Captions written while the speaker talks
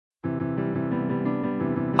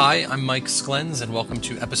Hi, I'm Mike Sklens, and welcome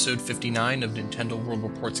to episode 59 of Nintendo World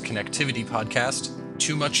Report's Connectivity podcast,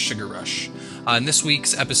 Too Much Sugar Rush. In this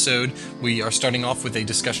week's episode, we are starting off with a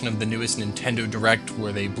discussion of the newest Nintendo Direct,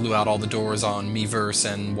 where they blew out all the doors on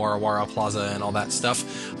Miiverse and WaraWara Plaza and all that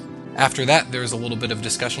stuff. After that, there's a little bit of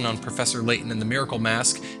discussion on Professor Layton and the Miracle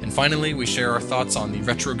Mask, and finally, we share our thoughts on the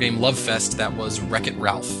retro game Lovefest that was Wreck-It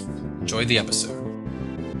Ralph. Enjoy the episode.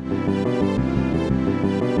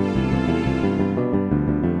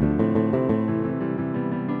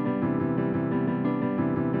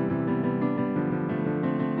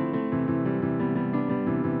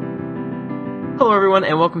 Hello everyone,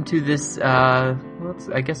 and welcome to this,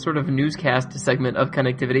 sort of newscast segment of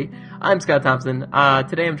Connectivity. I'm Scott Thompson.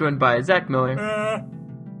 Today I'm joined by Zach Miller,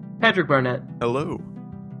 Patrick Barnett. Hello.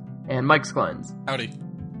 And Mike Sklens.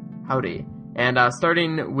 Howdy. And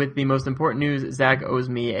starting with the most important news, Zach owes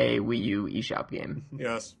me a Wii U eShop game.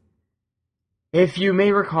 Yes. If you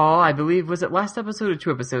may recall, I believe, was it last episode or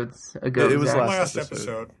 2 episodes ago? It was Zach? Last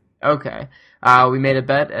episode. Okay. We made a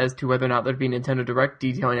bet as to whether or not there'd be Nintendo Direct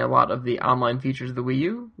detailing a lot of the online features of the Wii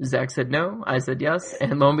U. Zach said no, I said yes,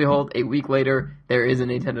 and lo and behold, a week later, there is a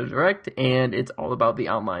Nintendo Direct, and it's all about the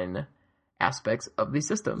online aspects of the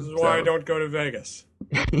system. This is why I don't go to Vegas.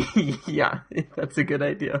 Yeah, that's a good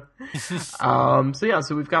idea.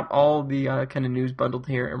 So we've got all the kind of news bundled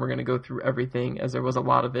here, and we're going to go through everything, as there was a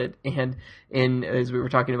lot of it. And as we were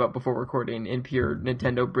talking about before recording, in pure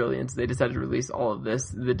Nintendo brilliance, they decided to release all of this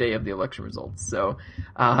the day of the election results. So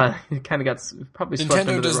it kind of got probably swept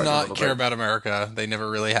under Nintendo the does rug not care about America. They never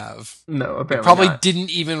really have. No, apparently They probably not. didn't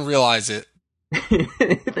even realize it.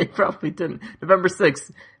 They probably didn't. November 6th.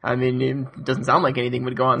 I mean, it doesn't sound like anything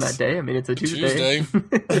would go on that day. I mean, it's a Tuesday. It's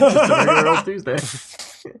just a regular old Tuesday.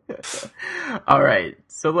 All right.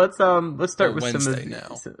 So let's start with Wednesday some of the,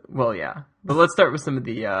 now. Well, yeah. But let's start with some of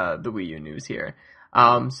the Wii U news here.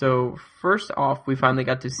 So first off, we finally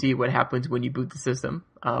got to see what happens when you boot the system,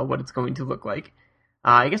 what it's going to look like.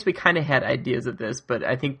 I guess we kind of had ideas of this, but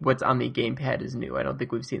I think what's on the gamepad is new. I don't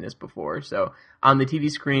think we've seen this before. So on the TV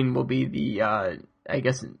screen will be the, I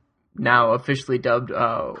guess now officially dubbed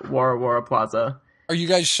WaraWara Plaza. Are you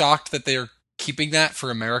guys shocked that they are keeping that for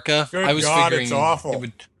America? Good I was God, figuring it's awful.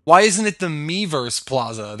 Why isn't it the Miiverse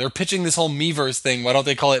Plaza? They're pitching this whole Miiverse thing. Why don't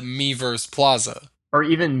they call it Miiverse Plaza? Or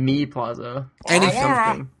even Me Plaza. Any- Or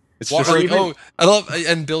something. It's Well, just like, even- I love,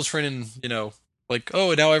 and Bill Trinan,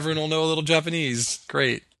 now everyone will know a little Japanese.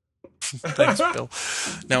 Great. Thanks, Bill.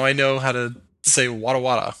 Now I know how to say wada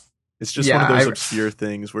wada. it's just one of those obscure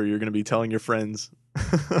things where you're going to be telling your friends,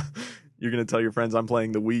 you're going to tell your friends I'm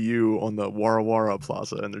playing the Wii U on the WaraWara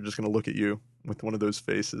Plaza, and they're just going to look at you with one of those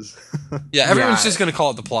faces. Yeah, everyone's Yeah. just going to call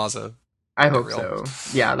it the Plaza. I hope real.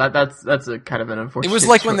 so. Yeah, that's a kind of an unfortunate It was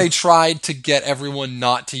like when they choice. tried to get everyone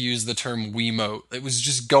not to use the term Wiimote. It was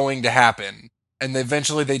just going to happen. And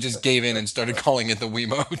eventually they just gave in and started calling it the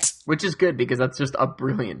Wiimote. Which is good, because that's just a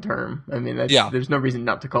brilliant term. I mean, there's no reason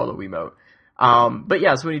not to call it a Wiimote. But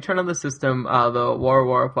yeah, so when you turn on the system, the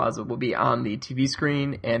WaraWara Plaza will be on the TV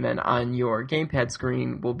screen, and then on your gamepad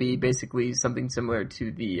screen will be basically something similar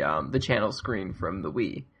to the channel screen from the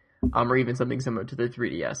Wii, or even something similar to the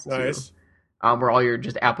 3DS too. Nice. Where all your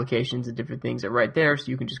just applications and different things are right there, so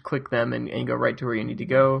you can just click them and go right to where you need to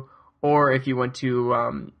go. Or if you want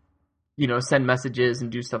to, send messages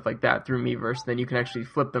and do stuff like that through Miiverse, then you can actually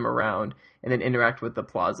flip them around and then interact with the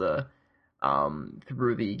Plaza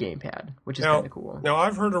through the gamepad, which is kind of cool. Now,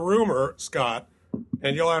 I've heard a rumor, Scott,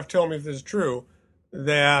 and you'll have to tell me if this is true,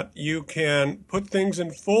 that you can put things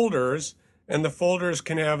in folders, and the folders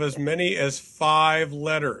can have as many as 5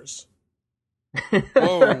 letters.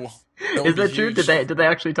 Whoa. Is that true? Did they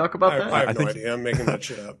actually talk about that? I have I no think- idea. I'm making that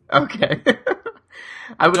shit up. Okay.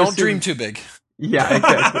 I would Don't assume- dream too big. Yeah,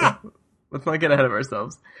 exactly. Let's not get ahead of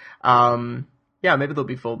ourselves. Yeah, maybe there'll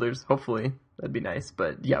be folders. Hopefully, that'd be nice.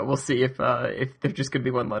 But yeah, we'll see if they're just gonna be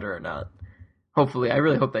one letter or not. Hopefully, I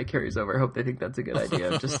really hope that carries over. I hope they think that's a good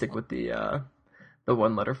idea. Just stick with the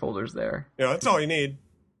one letter folders there. Yeah, that's all you need.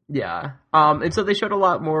 Yeah. And so they showed a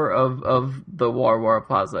lot more of the WaraWara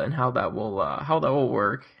Plaza and how that will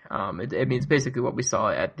work. It's basically what we saw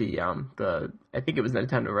at the I think it was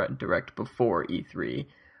Nintendo Direct before E3.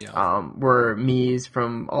 Yeah. Where Mii's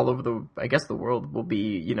from all over the world will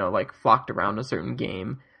be, flocked around a certain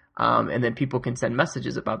game. And then people can send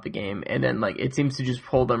messages about the game, and then it seems to just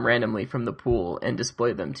pull them randomly from the pool and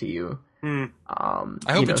display them to you.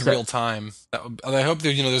 I hope it's real time. I hope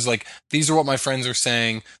that there's like, these are what my friends are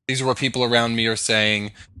saying. These are what people around me are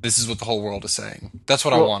saying. This is what the whole world is saying. That's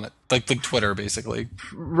what I want it. Like Twitter, basically.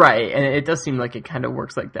 Right, and it does seem like it kind of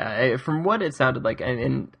works like that. From what it sounded like,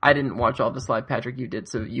 and I didn't watch all this live, Patrick, you did,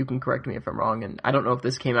 so you can correct me if I'm wrong. And I don't know if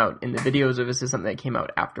this came out in the videos or this is something that came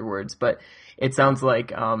out afterwards, but it sounds like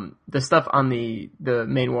the stuff on the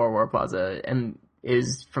main WaraWara Plaza and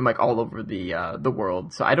is from like all over the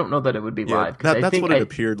world. So I don't know that it would be live. That's what it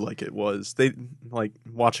appeared like it was. They like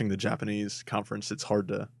watching the Japanese conference. It's hard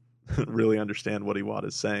to really understand what Iwata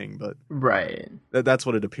is saying, but right. That's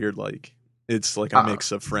what it appeared like. It's like a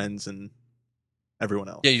mix of friends and everyone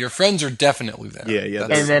else. Yeah, your friends are definitely there. Yeah,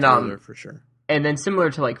 and then there for sure. And then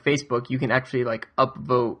similar to like Facebook, you can actually like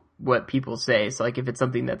upvote what people say. So like if it's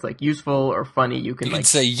something that's like useful or funny, you can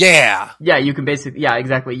say yeah. Yeah, you can basically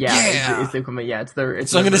exactly. Yeah. It's their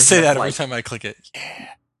so I'm gonna say that every time I click it. Yeah.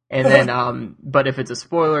 And then but if it's a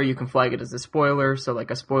spoiler, you can flag it as a spoiler. So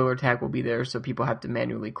like a spoiler tag will be there, so people have to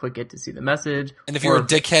manually click it to see the message. And if you're a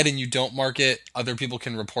dickhead and you don't mark it, other people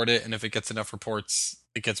can report it, and if it gets enough reports,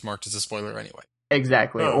 it gets marked as a spoiler anyway.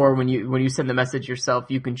 Exactly. Or when you send the message yourself,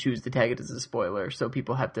 you can choose to tag it as a spoiler, so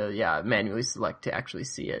people have to manually select to actually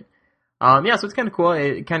see it. So it's kind of cool.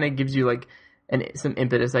 It kind of gives you like some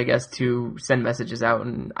impetus, I guess, to send messages out.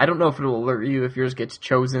 And I don't know if it will alert you if yours gets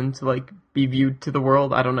chosen to like be viewed to the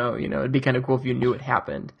world. I don't know. It'd be kind of cool if you knew it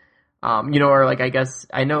happened. Or like I guess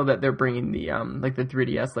I know that they're bringing the like the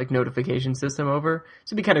 3DS like notification system over.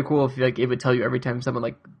 So it'd be kind of cool if like it would tell you every time someone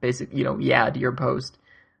like basically to your post.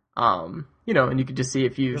 And you could just see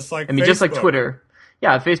if you just like Twitter.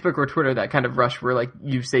 Yeah, Facebook or Twitter, that kind of rush where like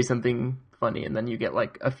you say something funny and then you get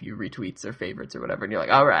like a few retweets or favorites or whatever, and you're like,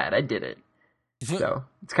 all right, I did it. So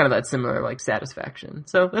it's kind of that similar like satisfaction.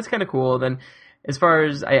 So that's kind of cool. Then as far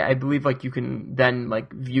as I believe like you can then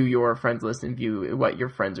like view your friends list and view what your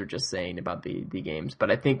friends are just saying about the games. But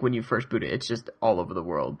I think when you first boot it, it's just all over the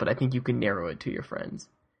world. But I think you can narrow it to your friends.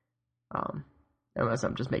 Unless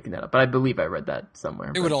I'm just making that up. But I believe I read that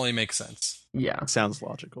somewhere. It would only make sense. Yeah. It sounds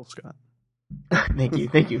logical, Scott. Thank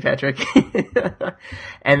you, Patrick.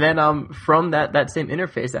 And then from that same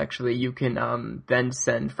interface, actually, you can then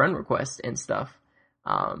send friend requests and stuff.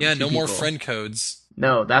 No more friend codes.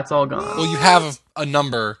 No, that's all gone. Well, you have a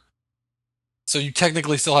number, so you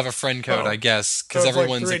technically still have a friend code, I guess, because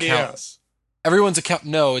everyone's account. Everyone's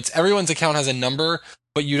account has a number,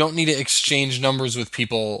 but you don't need to exchange numbers with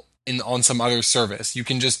people on some other service. You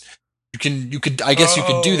could do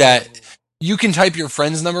that. You can type your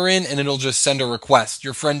friend's number in, and it'll just send a request.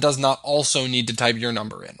 Your friend does not also need to type your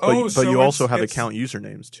number in. But you also have account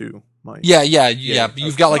usernames, too, Mike. Yeah.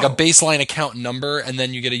 You've got like a baseline account number, and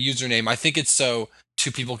then you get a username. I think it's so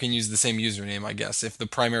two people can use the same username, I guess, if the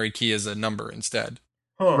primary key is a number instead.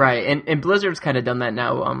 Right, and Blizzard's kind of done that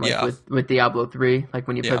now with Diablo 3. Like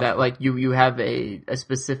when you put that, like you have a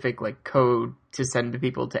specific like code to send to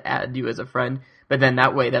people to add you as a friend, but then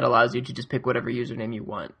that way that allows you to just pick whatever username you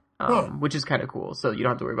want. Which is kind of cool. So you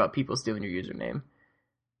don't have to worry about people stealing your username.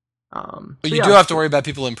 But you do have to worry about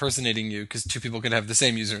people impersonating you because two people can have the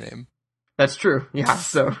same username. That's true. Yeah.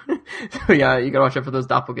 So you gotta watch out for those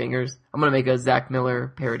doppelgangers. I'm gonna make a Zach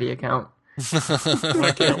Miller parody account.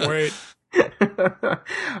 I can't wait.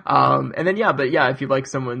 And then if you like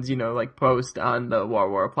someone's like post on the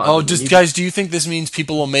WaraWara Plaza. Oh, guys, do you think this means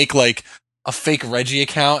people will make like a fake Reggie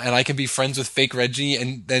account, and I can be friends with fake Reggie,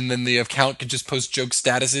 and then the account can just post joke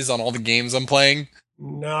statuses on all the games I'm playing?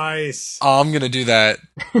 Nice. I'm gonna do that.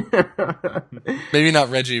 Maybe not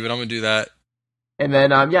Reggie, but I'm gonna do that. And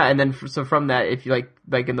then so from that, if you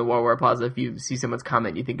like in the WaraWara Plaza, if you see someone's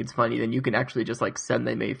comment, you think it's funny, then you can actually just like send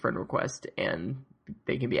them a friend request, and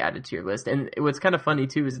they can be added to your list. And what's kind of funny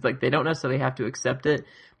too is like they don't necessarily have to accept it,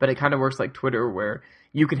 but it kind of works like Twitter where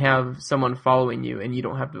you can have someone following you and you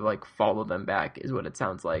don't have to like follow them back is what it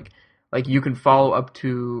sounds like. Like you can follow up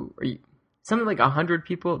to something like 100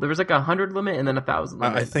 people. There was like 100 limit and then 1,000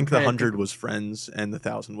 limit. I think the 100 was friends and the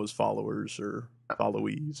 1,000 was followers or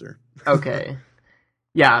followees or. Okay.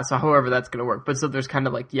 Yeah, so however that's going to work. But so there's kind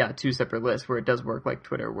of like, two separate lists where it does work like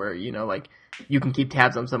Twitter where, like you can keep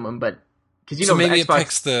tabs on someone, but because so maybe Xbox, it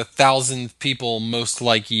picks the 1,000 people most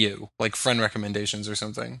like you, like friend recommendations or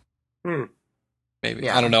something. Maybe.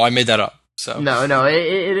 Yeah. I don't know. I made that up. So No,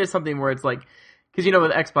 it is something where it's like, because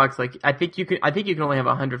with Xbox, like I think you can only have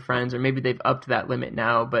 100 friends, or maybe they've upped that limit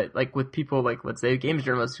now. But like with people like let's say games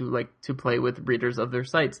journalists who like to play with readers of their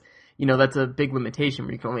sites, that's a big limitation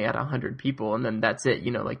where you can only add 100 people, and then that's it.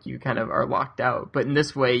 Like you kind of are locked out. But in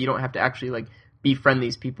this way, you don't have to actually like befriend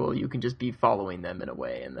these people. You can just be following them in a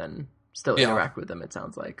way, and then still interact with them. It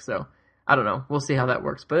sounds like so. I don't know. We'll see how that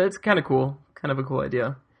works, but it's kind of cool. Kind of a cool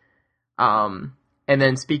idea. And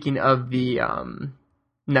then speaking of the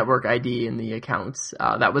network ID and the accounts,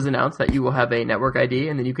 that was announced that you will have a network ID,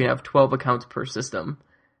 and then you can have 12 accounts per system.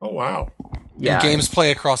 Oh, wow. Yeah. And games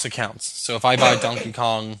play across accounts. So if I buy Donkey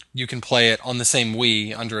Kong, you can play it on the same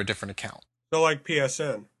Wii under a different account. So like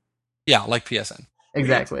PSN. Yeah, like PSN.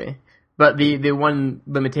 Exactly. But the one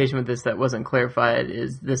limitation with this that wasn't clarified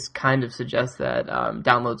is this kind of suggests that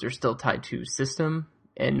downloads are still tied to system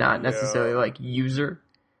and not necessarily like user.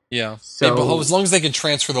 Yeah. So as long as they can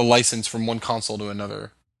transfer the license from one console to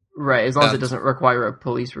another. Right, as long as it doesn't require a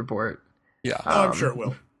police report. Yeah. I'm sure it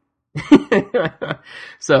will.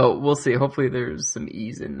 So we'll see. Hopefully there's some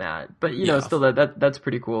ease in that. But you know, still that's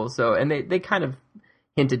pretty cool. So and they kind of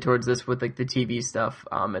hinted towards this with like the TV stuff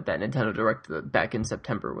at that Nintendo Direct back in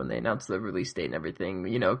September when they announced the release date and everything,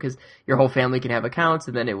 you know, because your whole family can have accounts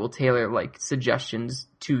and then it will tailor like suggestions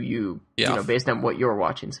to you, you know, based on what you're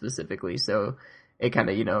watching specifically. So it kind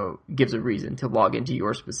of, you know, gives a reason to log into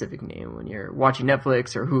your specific name when you're watching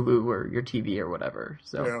Netflix or Hulu or your TV or whatever.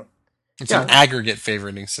 So it's an aggregate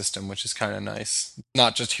favoriting system, which is kind of nice.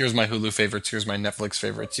 Not just here's my Hulu favorites, here's my Netflix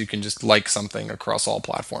favorites. You can just like something across all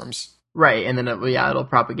platforms. Right, and then it'll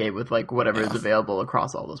propagate with like whatever is available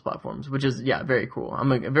across all those platforms, which is very cool.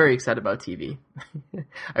 I'm very excited about TV.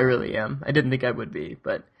 I really am. I didn't think I would be,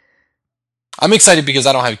 but I'm excited because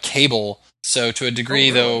I don't have cable. So to a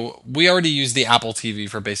degree, though, we already use the Apple TV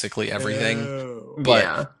for basically everything.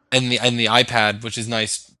 But and the iPad, which is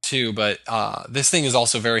nice too. But this thing is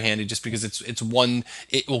also very handy just because it's one.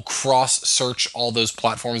 It will cross search all those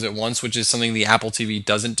platforms at once, which is something the Apple TV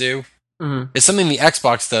doesn't do. Mm-hmm. It's something the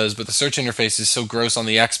Xbox does, but the search interface is so gross on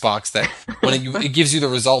the Xbox that when it gives you the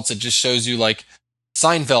results, it just shows you like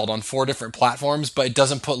Seinfeld on 4 different platforms, but it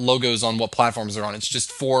doesn't put logos on what platforms they're on. It's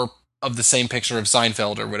just 4 of the same picture of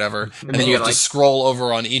Seinfeld or whatever, and then you have to scroll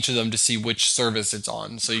over on each of them to see which service it's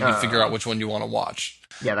on, so you can figure out which one you want to watch.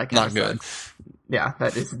 Yeah, that not good. Yeah,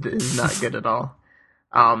 that is not good at all.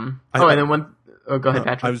 And then one. Oh, go ahead,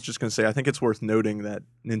 Patrick. I was just going to say, I think it's worth noting that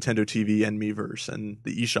Nintendo TV and Miiverse and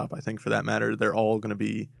the eShop, I think for that matter, they're all going to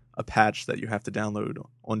be a patch that you have to download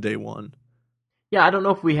on day one. Yeah, I don't know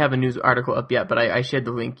if we have a news article up yet, but I shared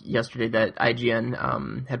the link yesterday that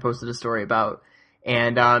IGN had posted a story about.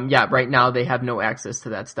 And right now they have no access to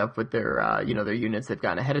that stuff with their their units they've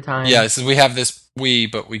gotten ahead of time. Yeah, so we have this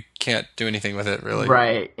Wii, but we can't do anything with it really.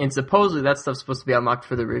 Right, and supposedly that stuff's supposed to be unlocked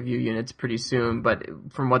for the review units pretty soon. But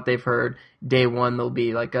from what they've heard, day one there'll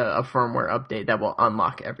be like a firmware update that will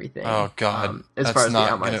unlock everything. Oh god, as far as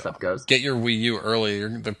the online stuff goes. Get your Wii U early.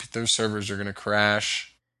 Their servers are gonna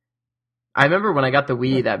crash. I remember when I got the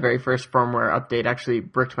Wii, that very first firmware update actually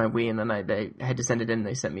bricked my Wii, and then they had to send it in. And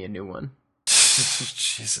they sent me a new one.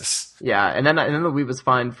 Jesus. Yeah, and then the Wii was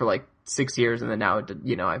fine for like 6 years, and then now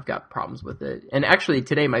I've got problems with it. And actually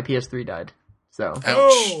today my PS3 died, so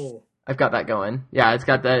I've got that going. Yeah, it's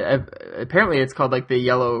got that. Apparently it's called like the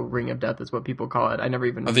yellow ring of death is what people call it. I never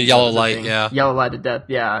even the yellow light. Yeah, yellow light of death.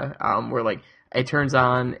 Yeah, where like it turns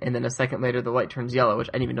on, and then a second later the light turns yellow, which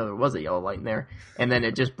I didn't even know there was a yellow light in there, and then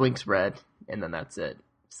it just blinks red, and then that's it.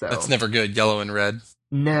 So that's never good. Yellow and red.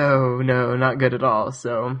 No, not good at all.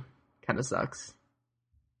 So. Kind of sucks,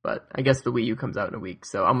 but I guess the Wii U comes out in a week,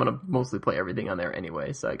 so I'm gonna mostly play everything on there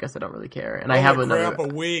anyway. So I guess I don't really care. And I have another a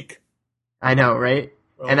week. I know, right?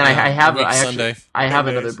 Well, and then I have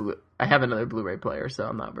another Blu-ray player, so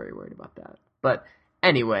I'm not very worried about that. But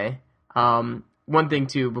anyway, one thing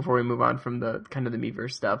too before we move on from the kind of the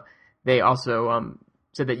Miiverse stuff, they also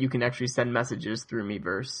said that you can actually send messages through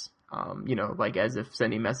Miiverse, like as if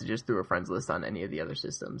sending messages through a friends list on any of the other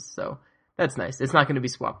systems. So. That's nice. It's not going to be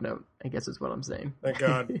SwapNote, I guess is what I'm saying. Thank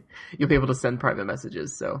God. You'll be able to send private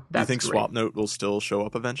messages, so that's Do you think great. SwapNote will still show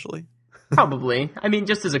up eventually? Probably. I mean,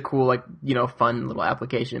 just as a cool, fun little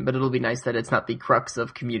application, but it'll be nice that it's not the crux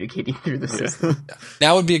of communicating through the system. Yeah.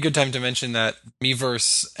 Now would be a good time to mention that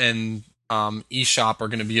Miiverse and eShop are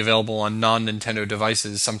going to be available on non-Nintendo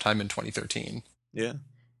devices sometime in 2013. Yeah.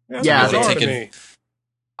 Yeah, the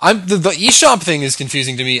eShop thing is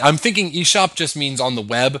confusing to me. I'm thinking eShop just means on the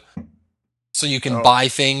web. So you can buy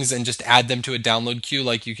things and just add them to a download queue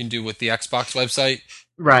like you can do with the Xbox website.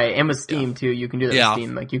 Right, and with Steam too. You can do that with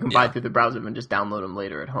Steam. Like you can buy through the browser and just download them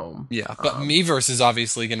later at home. Yeah, but Miiverse is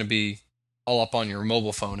obviously going to be all up on your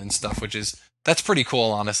mobile phone and stuff, that's pretty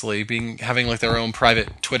cool, honestly. Having like their own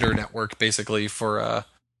private Twitter network basically for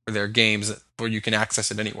their games where you can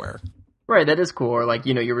access it anywhere. Right, that is cool. Or like,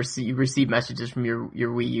 you receive messages from your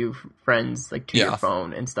Wii U friends like to your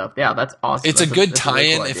phone and stuff. Yeah, that's awesome. It's a good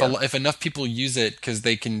tie-in if enough people use it because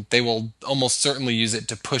they will almost certainly use it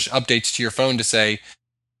to push updates to your phone to say,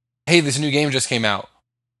 hey, this new game just came out.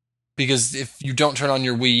 Because if you don't turn on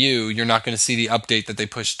your Wii U, you're not going to see the update that they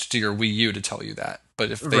pushed to your Wii U to tell you that.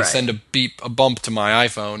 But if they send a bump to my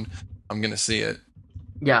iPhone, I'm going to see it.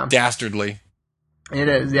 Yeah. Dastardly. It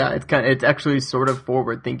is, yeah. It's actually sort of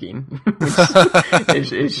forward thinking,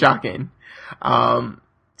 which is shocking.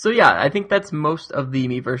 So yeah, I think that's most of the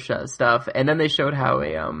Miiverse stuff. And then they showed how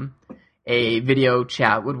a video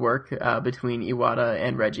chat would work between Iwata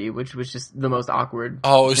and Reggie, which was just the most awkward.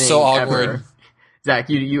 Oh, it was so awkward. Ever.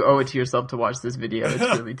 Zach, you owe it to yourself to watch this video. It's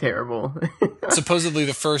really terrible. Supposedly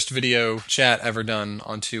the first video chat ever done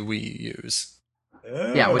on 2 Wii U's.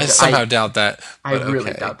 Yeah, which I somehow doubt that. I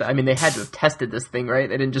really doubt that. I mean, they had to have tested this thing, right?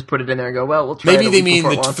 They didn't just put it in there and go, well, we'll try Maybe it they mean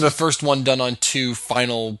the first one done on 2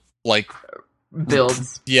 final,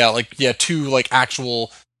 builds. Yeah, 2,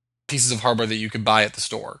 actual pieces of hardware that you could buy at the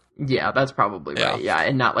store. Yeah, that's probably right. Yeah,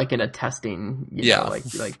 and not in a testing, you know,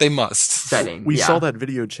 like they must setting. We saw that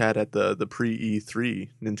video chat at the pre-E3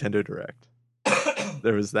 Nintendo Direct.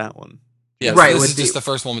 There was that one. Yeah, right. So this is just the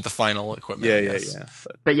first one with the final equipment. Yeah.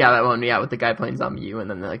 But yeah, that one, with the guy playing Zombie U and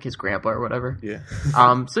then his grandpa or whatever. Yeah.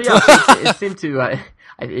 So yeah, it seemed to.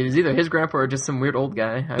 It was either his grandpa or just some weird old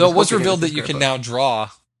guy. No, it was revealed that you can now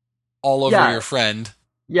draw all over your friend.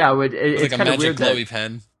 Yeah, it's a kind of magic weird glowy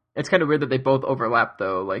pen. It's kind of weird that they both overlap,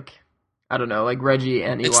 though. I don't know, Reggie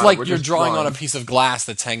and Iwata. It's like you're drawing on a piece of glass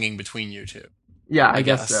that's hanging between you two. Yeah, I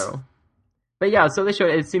guess so. But yeah, so they showed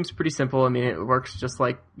it seems pretty simple. I mean, it works just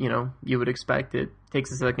like, you would expect. It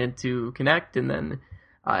takes a second to connect, and then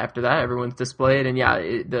after that, everyone's displayed. And yeah,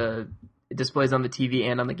 it displays on the TV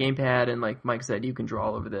and on the gamepad. And like Mike said, you can draw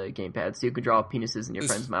all over the gamepad. So you can draw penises in your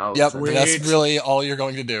friends' mouths. Yep, that's really all you're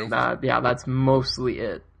going to do. Yeah, that's mostly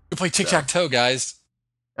it. You play tic-tac-toe, guys.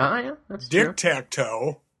 Yeah, that's true.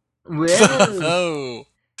 Dick-tac-toe. Oh.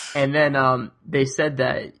 And then they said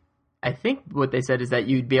that, I think what they said is that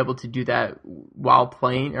you'd be able to do that while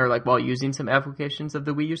playing or while using some applications of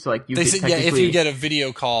the Wii U. So you they said, if you get a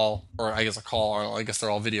video call, or I guess a call, or I guess they're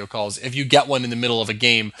all video calls. If you get one in the middle of a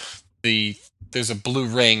game, there's a blue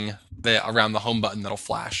ring around the home button that'll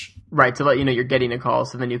flash. Right, to let you know you're getting a call,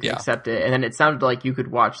 so then you can accept it. And then it sounded like you could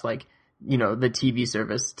watch the TV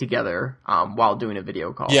service together while doing a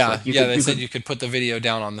video call. Yeah, so they said you could put the video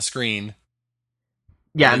down on the screen.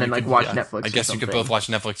 Yeah, and then watch Netflix. I guess you could both watch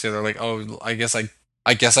Netflix together.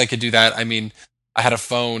 I guess I could do that. I mean, I had a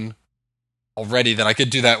phone already that I could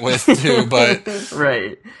do that with too, but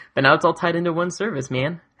right. But now it's all tied into one service,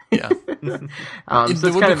 man. Yeah.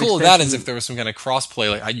 So what would be cool with that is if there was some kind of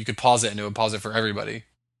crossplay, you could pause it and it would pause it for everybody.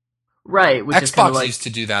 Right. Which Xbox used to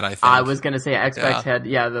do that, I think. I was going to say Xbox had,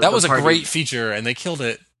 that was a great feature, and they killed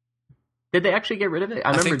it. Did they actually get rid of it? I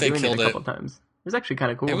remember doing it a couple times. It was actually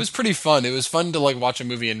kind of cool. It was pretty fun. It was fun to watch a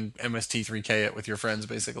movie and MST3K it with your friends,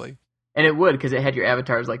 basically. And it would, because it had your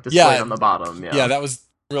avatars displayed on the bottom. Yeah, that was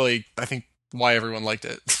really, I think, why everyone liked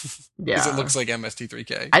it. Because it looks like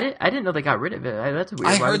MST3K. I didn't know they got rid of it. That's weird.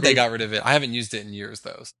 I heard they got rid of it. I haven't used it in years,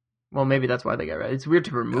 though. Well, maybe that's why they got rid of it. It's weird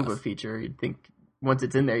to remove a feature. You'd think once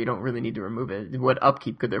it's in there, you don't really need to remove it. What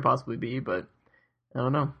upkeep could there possibly be? But I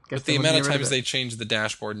don't know. With the amount of times they changed the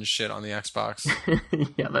dashboard and shit on the Xbox.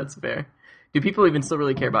 Yeah, that's fair. Do people even still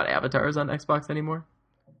really care about avatars on Xbox anymore?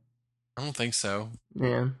 I don't think so. Yeah,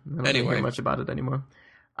 I don't really hear much about it anymore.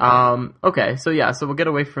 Okay, so we'll get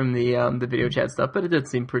away from the video chat stuff, but it did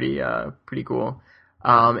seem pretty cool.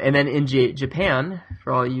 And then in Japan,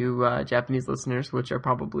 for all you Japanese listeners, which are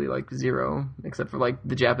probably zero, except for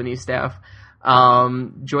the Japanese staff,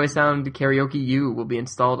 Joy Sound Karaoke U will be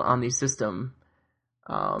installed on the system.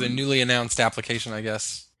 The newly announced application, I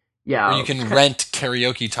guess. Yeah, where you can rent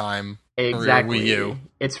karaoke time. Exactly. For your Wii U.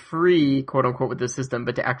 It's free, quote unquote, with the system,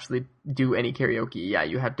 but to actually do any karaoke,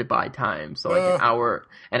 you have to buy time. So an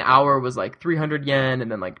hour was 300 yen,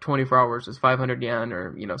 and then 24 hours was 500 yen,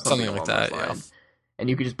 or something like that. Yeah.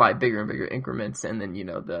 And you could just buy bigger and bigger increments, and then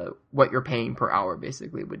what you're paying per hour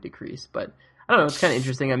basically would decrease. But I don't know. It's kind of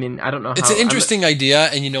interesting. I mean, I don't know. It's an interesting idea,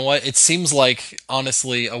 and you know what? It seems like,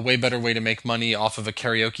 honestly, a way better way to make money off of a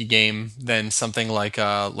karaoke game than something like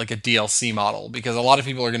a DLC model, because a lot of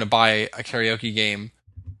people are going to buy a karaoke game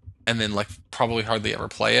and then probably hardly ever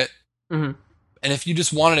play it. Mm-hmm. And if you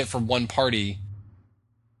just wanted it for one party,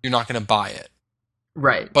 you're not going to buy it.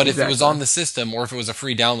 Right. But if it was on the system, or if it was a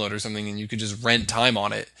free download or something, and you could just rent time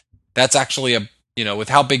on it, that's actually with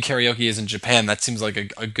how big karaoke is in Japan, that seems like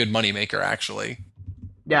a good moneymaker, actually.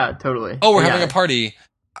 Yeah, totally. Oh, we're having a party.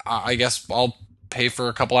 I guess I'll pay for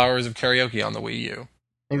a couple hours of karaoke on the Wii U.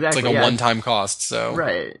 Exactly. It's a one-time cost, so...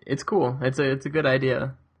 Right. It's cool. It's a good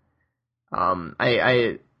idea.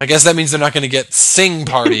 I guess that means they're not going to get Sing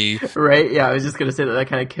Party. Right? Yeah, I was just going to say that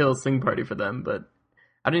kind of kills Sing Party for them, but...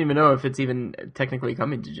 I don't even know if it's even technically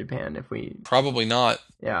coming to Japan. If we Probably not.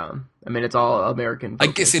 Yeah, I mean it's all American focused.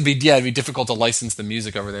 I guess it'd be difficult to license the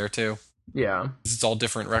music over there too. Yeah, 'Cause it's all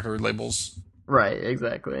different record labels. right,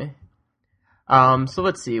 exactly. So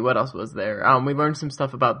let's see, what else was there? We learned some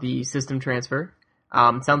stuff about the system transfer.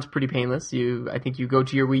 It sounds pretty painless. I think you go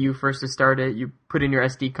to your Wii U first to start it. You put in your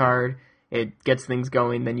SD card. It gets things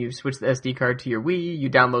going. Then you switch the SD card to your Wii. You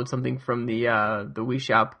download something from the Wii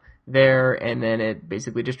shop there, and then it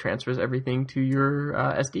basically just transfers everything to your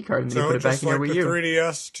SD card, and then you put it back in your Wii U. So just like the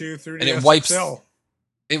 3DS to 3DS And it wipes XL.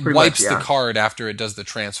 It Pretty wipes much, yeah. the card after it does the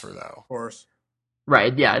transfer, though. Of course.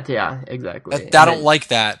 Right, yeah, exactly. I don't like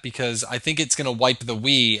that, because I think it's going to wipe the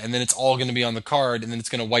Wii, and then it's all going to be on the card, and then it's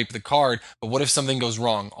going to wipe the card. But what if something goes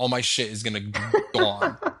wrong? All my shit is going to be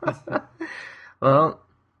gone. Well,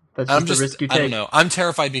 that's just a risk you take. I don't know. I'm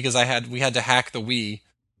terrified because we had to hack the Wii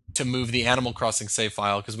to move the Animal Crossing save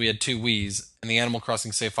file, because we had two Wiis, and the Animal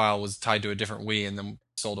Crossing save file was tied to a different Wii, and then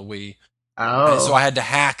sold a Wii. Oh. And so I had to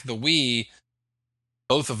hack the Wii,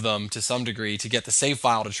 both of them to some degree, to get the save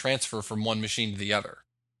file to transfer from one machine to the other.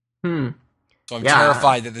 So I'm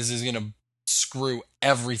terrified that this is going to screw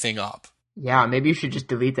everything up. Yeah, maybe you should just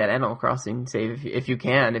delete that Animal Crossing save if you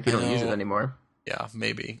can, if you don't use it anymore. Yeah,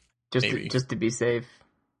 maybe. Just to be safe.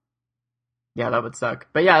 Yeah, that would suck.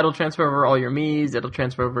 But yeah, it'll transfer over all your Miis. It'll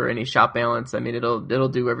transfer over any shop balance. I mean, it'll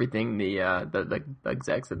do everything the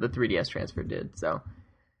execs that the 3DS transfer did. So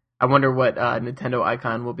I wonder what Nintendo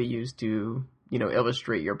icon will be used to,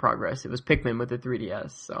 illustrate your progress. It was Pikmin with the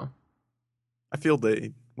 3DS. So I feel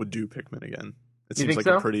they would do Pikmin again. It You seems think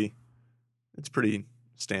like so? it's pretty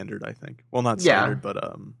standard, I think. Well, not standard, but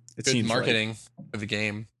it Good seems marketing for the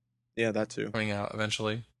game yeah, that too. coming out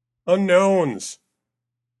eventually. Unknowns.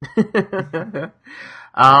 Let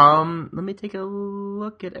me take a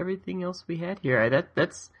look at everything else we had here.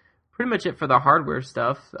 That's pretty much it for the hardware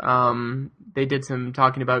stuff. They did some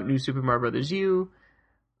talking about New Super Mario Bros. U.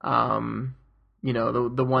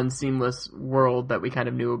 The one seamless world that we kind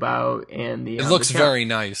of knew about, and It looks very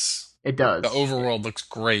nice. It does. The overworld looks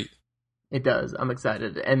great. It does. I'm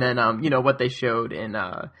excited. And then, what they showed in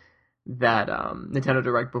that Nintendo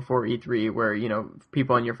Direct before E3, where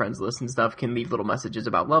people on your friends list and stuff can leave little messages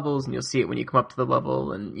about levels, and you'll see it when you come up to the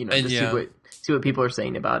level, and see what people are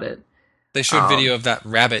saying about it. They showed video of that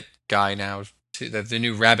rabbit guy now, too, the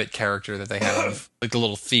new rabbit character that they have, like the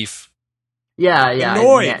little thief. Yeah.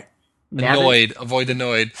 Annoyed. Annoyed. Avoid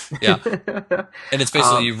annoyed. Yeah. And it's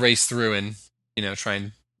basically you race through and, try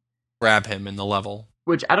and grab him in the level.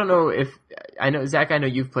 Which I don't know if... I know, Zach, I know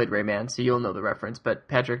you've played Rayman, so you'll know the reference, but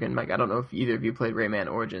Patrick and Mike, I don't know if either of you played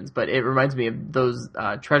Rayman Origins, but it reminds me of those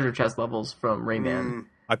treasure chest levels from Rayman.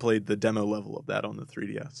 I played the demo level of that on the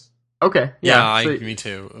 3DS. Okay. Yeah, so, me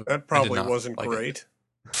too. That probably wasn't great.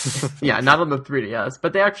 Yeah, not on the 3DS,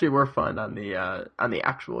 but they actually were fun on the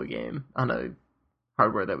actual game, on a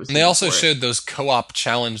hardware that was... And they also showed those co-op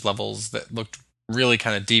challenge levels that looked really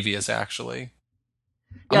kind of devious, actually.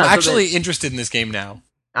 Yeah, I'm actually interested in this game now.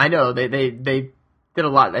 I know, they did a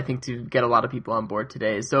lot, I think, to get a lot of people on board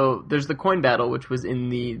today. So there's the coin battle, which was in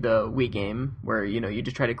the Wii game, where, you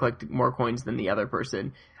just try to collect more coins than the other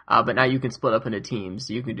person. But now you can split up into teams.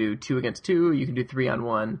 So you can do 2 against 2, you can do 3 on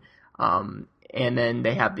 1. And then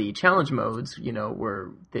they have the challenge modes,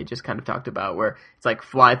 where they just kind of talked about, where it's like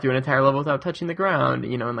fly through an entire level without touching the ground,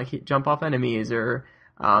 and like jump off enemies, or,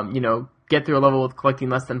 get through a level with collecting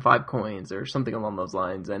less than 5 coins, or something along those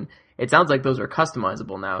lines. And it sounds like those are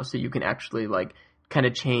customizable now, so you can actually like kind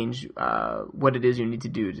of change what it is you need to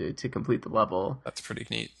do to complete the level. That's pretty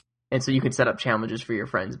neat. And so you can set up challenges for your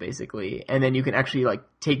friends, basically, and then you can actually like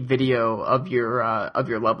take video of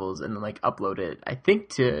your levels and then like upload it. I think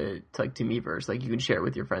to Miiverse, like you can share it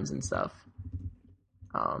with your friends and stuff.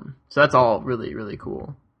 So that's all really, really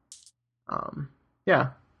cool.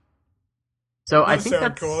 Yeah. So I think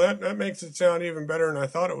that's cool. That makes it sound even better than I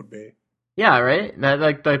thought it would be. Yeah, right.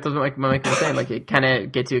 That doesn't like Mike was saying. Like it kind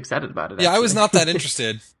of gets you excited about it. Yeah, actually. I was not that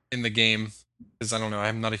interested in the game. Because I don't know,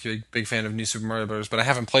 I'm not a big fan of New Super Mario Bros., but I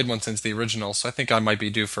haven't played one since the original, so I think I might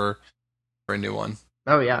be due for a new one.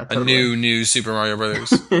 Oh yeah, totally. A new Super Mario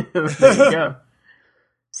Brothers. There you go.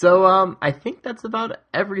 So I think that's about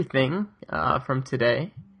everything from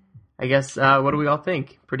today. I guess what do we all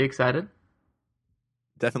think? Pretty excited?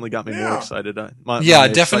 Definitely got me more excited. My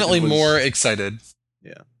definitely more excited.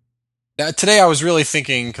 Yeah. Today I was really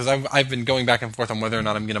thinking, because I've been going back and forth on whether or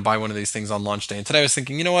not I'm going to buy one of these things on launch day, and today I was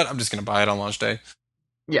thinking, you know what, I'm just going to buy it on launch day.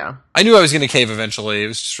 Yeah. I knew I was going to cave eventually, it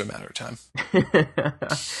was just a matter of time.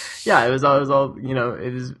 Yeah, it was all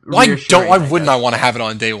it was Why wouldn't I want to have it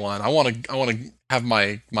on day one? I want to have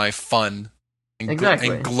my fun and, exactly.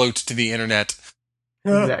 and gloat to the internet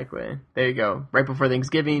Exactly. There you go. Right before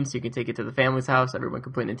Thanksgiving, so you can take it to the family's house. Everyone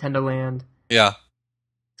can play Nintendo Land. Yeah.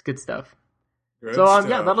 It's good stuff. Good So stuff.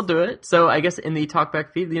 yeah, that'll do it. So I guess in the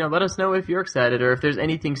talkback feed, let us know if you're excited or if there's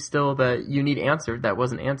anything still that you need answered that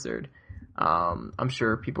wasn't answered. I'm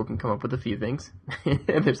sure people can come up with a few things.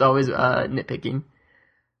 There's always nitpicking,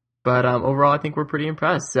 but overall, I think we're pretty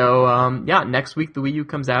impressed. So yeah, next week the Wii U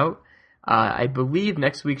comes out. I believe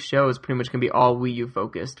next week's show is pretty much going to be all Wii U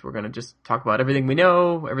focused. We're going to just talk about everything we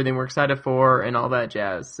know, everything we're excited for, and all that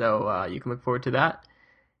jazz. So you can look forward to that.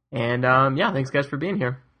 And yeah, thanks guys for being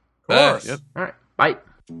here. Of course. Yep. All right,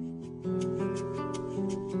 bye.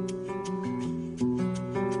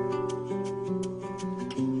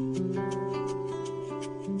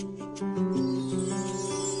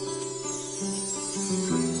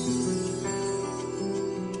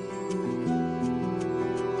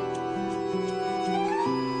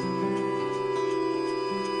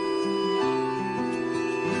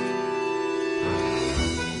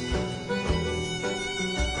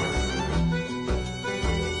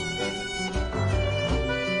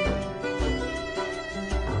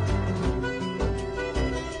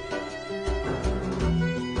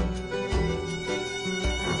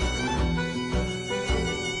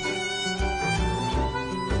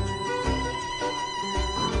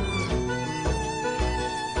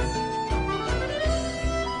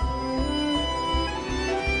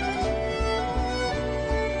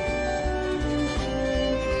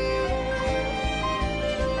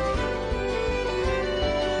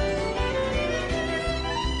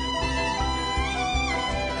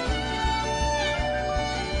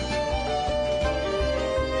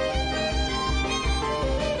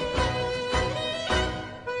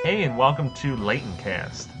 Hey, and welcome to Layton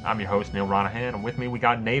Cast. I'm your host, Neil Ronahan, and with me we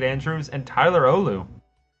got Nate Andrews and Tyler Olu.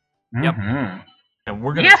 Yep. And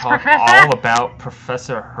we're going to talk all about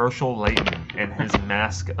Professor Herschel Layton and his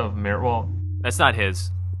Mask of Miracle. Well, That's not his.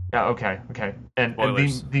 yeah, okay. And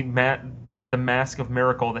Spoilers. the Mask of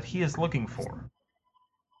Miracle that he is looking for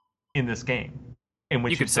in this game, in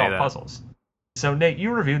which You you could say solve that. puzzles. So, Nate,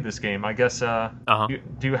 you reviewed this game. I guess, Uh-huh.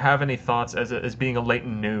 do you have any thoughts as being a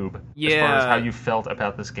Layton noob as far Yeah. as how you felt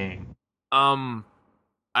about this game?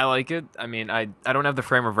 I like it. I mean, I don't have the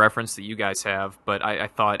frame of reference that you guys have, but I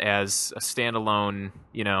thought as a standalone,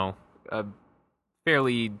 a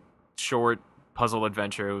fairly short puzzle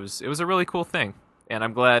adventure, it was a really cool thing. And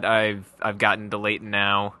I'm glad I've gotten to Layton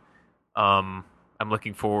now. I'm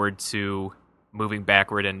looking forward to moving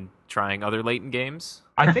backward and trying other Layton games.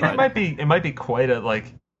 I think it might be quite a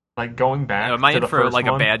like going back Am I to in the for first like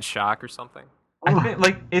one. a bad shock or something? I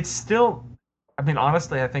think it's still. I mean,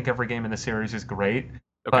 honestly, I think every game in the series is great,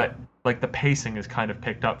 Okay. but the pacing is kind of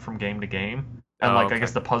picked up from game to game, and Oh, I okay.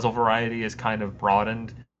 guess the puzzle variety is kind of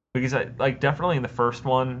broadened because definitely in the first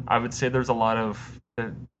one, I would say there's a lot of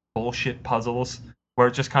bullshit puzzles where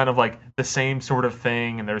it's just kind of like the same sort of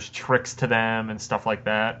thing, and there's tricks to them and stuff like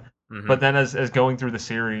that. Mhm. But then as going through the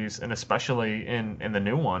series, and especially in the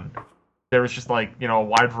new one, there was just a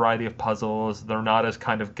wide variety of puzzles. They're not as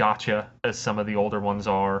kind of gotcha as some of the older ones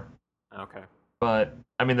are. Okay. But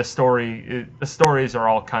I mean, the stories are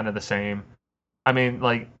all kind of the same. I mean,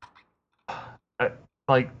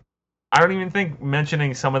 I don't even think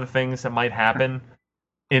mentioning some of the things that might happen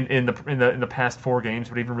in the past 4 games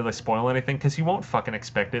would even really spoil anything because you won't fucking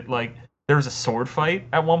expect it. Like, there's a sword fight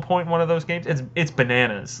at one point in one of those games. It's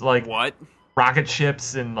bananas. Like What? rocket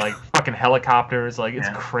ships and like fucking helicopters. Like, it's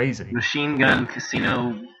crazy. Machine gun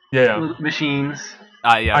casino Yeah. machines.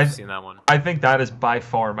 Yeah, I've I- seen that one. I think that is by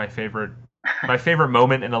far my favorite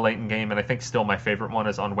moment in a Layton game, and I think still my favorite one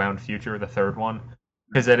is Unwound Future, the third one,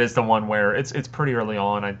 because it is the one where it's pretty early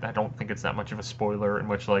on. I don't think it's that much of a spoiler, in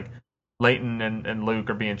which like Layton and Luke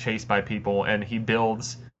are being chased by people, and he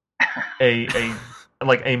builds a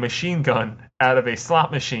machine gun out of a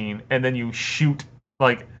slot machine, and then you shoot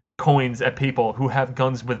like coins at people who have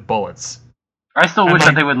guns with bullets. I still And, wish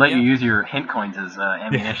like, that they would let yeah. you use your hint coins as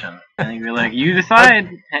ammunition. And you're like, you decide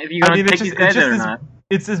if you want to take these guys out or not.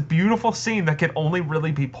 It's this beautiful scene that can only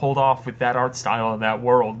really be pulled off with that art style in that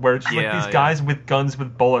world, where it's just like Yeah, these guys with guns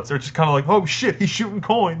with bullets are just kind of like, oh shit, he's shooting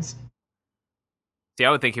coins. See,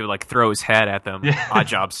 I would think he would like throw his hat at them, Yeah. Odd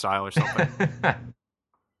Job style or something.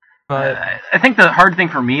 But I think the hard thing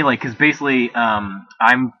for me, because basically,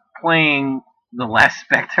 I'm playing The Last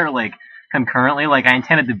Spectre, concurrently. I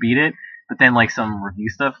intended to beat it, but then, some review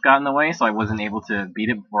stuff got in the way, so I wasn't able to beat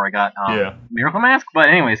it before I got Yeah. Miracle Mask. But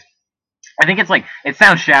anyways, I think it's, it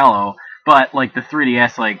sounds shallow, but, the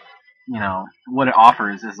 3DS, what it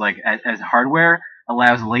offers is, as hardware,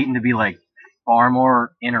 allows Layton to be, far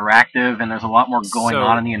more interactive, and there's a lot more going So-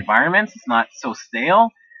 on in the environments. It's not so stale.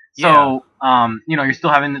 So, you're still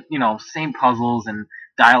having, same puzzles and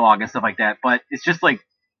dialogue and stuff like that, but it's just like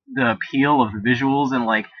the appeal of the visuals and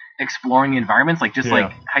like exploring the environments, like just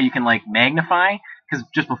like how you can like magnify. Because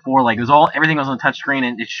just before, like, everything was on the touch screen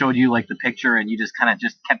and it showed you like the picture and you just kind of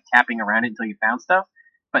just kept tapping around it until you found stuff.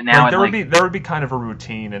 But now there would be kind of a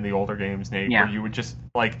routine in the older games, Nate, where you would just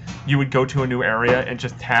like you would go to a new area and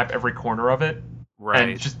just tap every corner of it, right?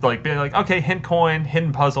 And just like be like, okay, hint coin,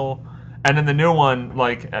 hidden puzzle, and in the new one,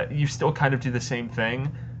 like you still kind of do the same thing,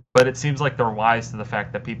 but it seems like they're wise to the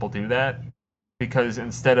fact that people do that because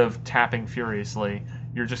instead of tapping furiously,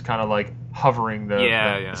 you're just kind of like hovering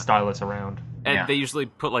the stylus around. And they usually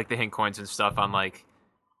put like the hint coins and stuff on like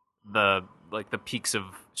the peaks of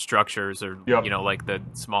structures or like the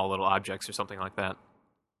small little objects or something like that.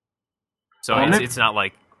 So it's not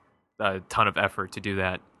like a ton of effort to do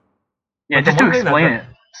that. Yeah, just to explain it.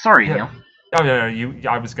 Sorry, Neil. Oh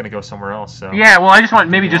yeah, I was gonna go somewhere else. So yeah, well, I just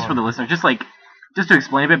want maybe just for the listeners, just to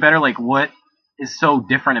explain a bit better, like what is so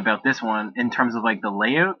different about this one in terms of like the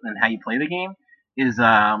layout and how you play the game. Is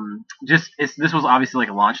this was obviously like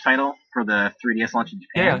a launch title for the 3DS launch in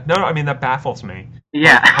Japan. Yeah, no, I mean that baffles me.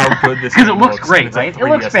 Yeah, like, how good this because it looks looks great, right? It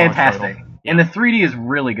looks fantastic, and the 3D is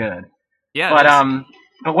really good. Yeah,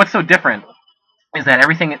 but what's so different is that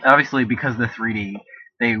everything, obviously, because of the 3D,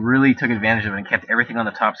 they really took advantage of it and kept everything on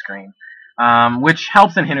the top screen, which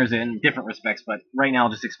helps and hinders it in different respects. But right now,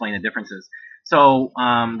 I'll just explain the differences. So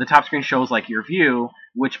the top screen shows like your view,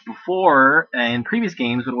 which before in previous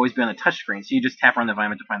games would always be on a touch screen. So you just tap around the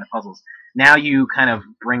environment to find the puzzles. Now you kind of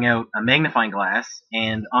bring out a magnifying glass,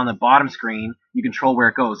 and on the bottom screen you control where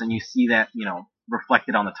it goes, and you see that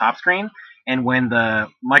reflected on the top screen. And when the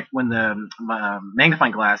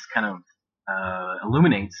magnifying glass kind of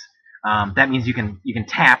illuminates, that means you can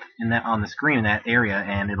tap on the screen in that area,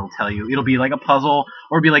 and it'll be like a puzzle,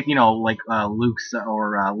 or it'll be like Luke's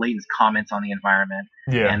or Layton's comments on the environment.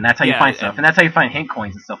 Yeah. And that's how you find stuff, and that's how you find hint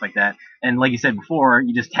coins and stuff like that. And like you said before,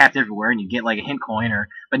 you just tapped everywhere and you get like a hint coin,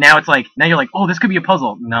 but now it's like you're like, oh, this could be a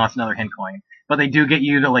puzzle. No, it's another hint coin. But they do get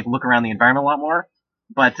you to like look around the environment a lot more.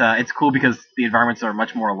 But it's cool because the environments are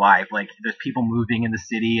much more alive. Like there's people moving in the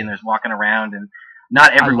city and there's walking around, and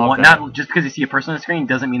not everyone, not just because you see a person on the screen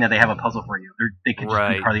doesn't mean that they have a puzzle for you. They could just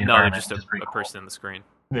be part of the environment. No, they're just a person on the screen.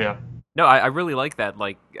 Yeah. No, I really like that.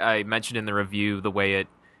 Like I mentioned in the review, the way it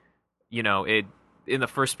in the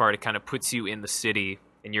first part, it kind of puts you in the city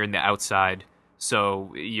and you're in the outside.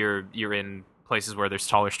 So you're in places where there's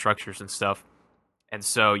taller structures and stuff. And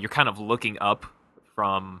so you're kind of looking up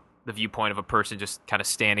from the viewpoint of a person just kind of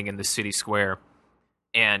standing in the city square.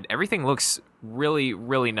 And everything looks really,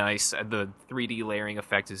 really nice. The 3D layering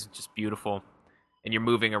effect is just beautiful. And you're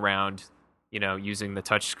moving around, using the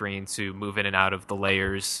touch screen to move in and out of the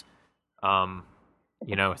layers,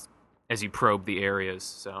 as you probe the areas.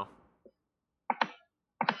 So,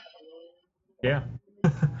 yeah.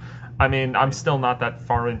 I mean, I'm still not that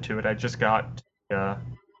far into it. I just got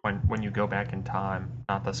when you go back in time,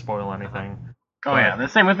 not to spoil anything. Oh, yeah, the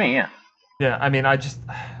same with me, yeah. Yeah, I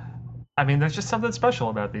mean, there's just something special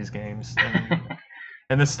about these games.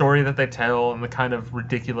 And the story that they tell, and the kind of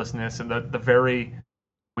ridiculousness, and the very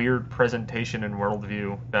weird presentation and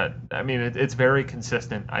worldview that, I mean, it's very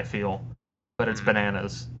consistent, I feel. But it's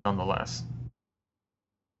bananas, nonetheless.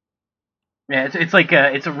 Yeah, it's like,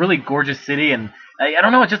 it's a really gorgeous city, and I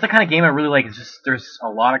don't know, it's just the kind of game I really like. It's just, there's a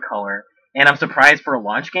lot of color. And I'm surprised for a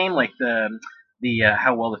launch game, like the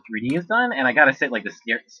how well the 3D is done, and I gotta say, like the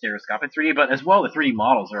stereoscopic 3D, but as well the 3D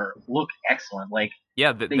models look excellent. Like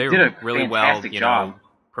they did a really fantastic job,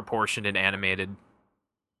 proportioned and animated.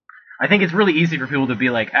 I think it's really easy for people to be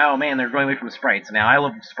like, oh man, they're going away from sprites. Now I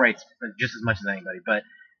love sprites just as much as anybody, but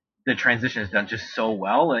the transition is done just so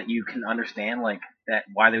well that you can understand like that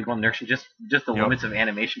why they would go in the direction. Just the limits of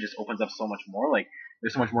animation just opens up so much more. Like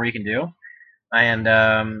there's so much more you can do, and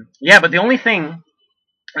but the only thing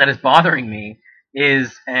that is bothering me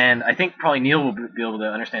is, and I think probably Neil will be able to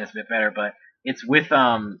understand this a bit better, but it's with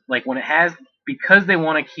like when it has, because they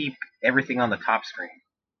want to keep everything on the top screen,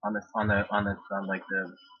 on like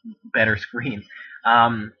the better screen.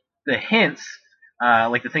 The hints,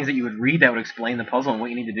 like the things that you would read that would explain the puzzle and what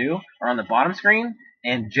you need to do, are on the bottom screen,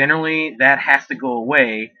 and generally that has to go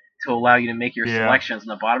away to allow you to make your selections on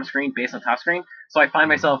the bottom screen based on the top screen. So I find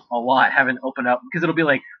myself a lot having to open up, because it'll be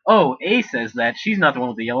like, oh, A says that she's not the one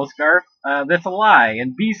with the yellow scarf, that's a lie,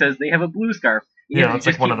 and B says they have a blue scarf. You just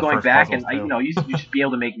like keep going back, and you should be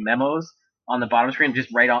able to make memos on the bottom screen, just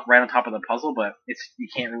right on top of the puzzle, but you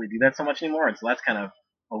can't really do that so much anymore, and so that's kind of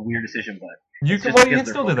a weird decision, but you can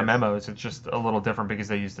still do the memos. It's just a little different because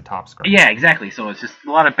they use the top screen. Yeah, exactly. So it's just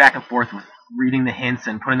a lot of back and forth reading the hints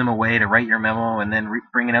and putting them away to write your memo and then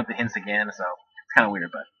bringing out the hints again. So it's kind of weird,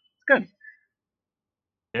 but it's good.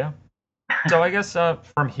 Yeah. So I guess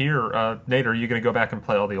from here, Nate, are you going to go back and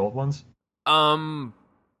play all the old ones? Well,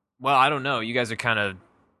 I don't know. You guys are kind of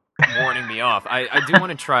warning me off. I do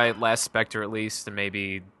want to try Last Spectre at least, and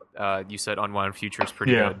maybe you said Unwound Future is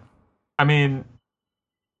pretty good. I mean,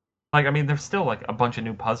 there's still like a bunch of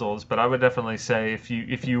new puzzles, but I would definitely say if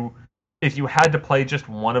you had to play just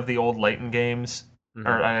one of the old Layton games,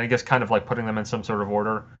 or I guess kind of like putting them in some sort of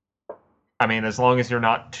order. I mean, as long as you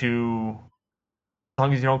don't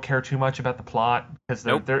care too much about the plot, because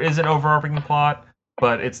there is an overarching plot,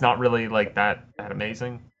 but it's not really like that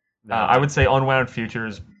amazing. No. I would say Unwound Future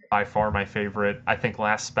is by far my favorite. I think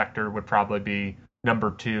Last Spectre would probably be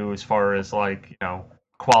number 2 as far as like,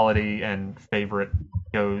 quality and favorite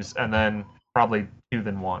goes, and then probably 2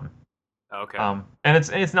 then 1. Okay. And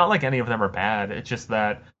it's not like any of them are bad. It's just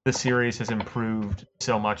that the series has improved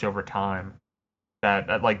so much over time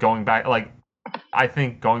that like going back, like I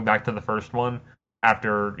think going back to the first one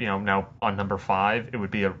after now on number 5, it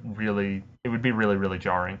would be really really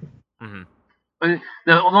jarring. Mm-hmm.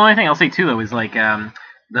 The only thing I'll say too though is like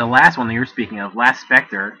the last one that you're speaking of, Last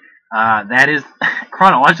Spectre. That is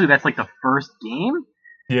chronologically that's like the first game.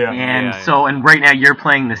 Yeah. And right now you're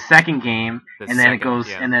playing the second game, and then it goes,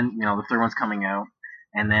 yeah. and then the third one's coming out,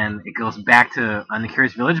 and then it goes back to on the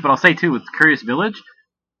Curious Village. But I'll say too, with Curious Village,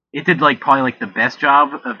 it did like probably like the best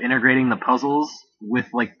job of integrating the puzzles with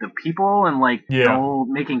like the people and like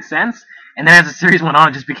making sense. And then as the series went on,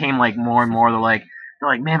 it just became like more and more. They're like,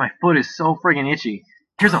 man, my foot is so friggin' itchy.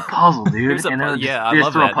 Here's a puzzle, dude. I love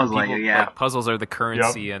that. Puzzle people, like, puzzles are the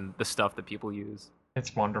currency and the stuff that people use.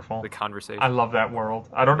 It's wonderful. The conversation. I love that world.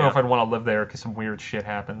 I don't know if I'd want to live there because some weird shit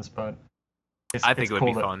happens, but I think it would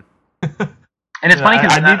be fun. And it's funny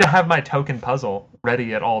because I need to have my token puzzle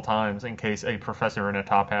ready at all times in case a professor in a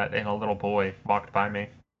top hat and a little boy walked by me.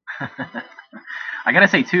 I gotta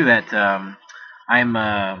say too that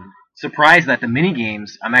I'm surprised that the mini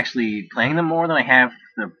games, I'm actually playing them more than I have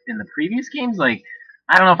in the previous games. Like,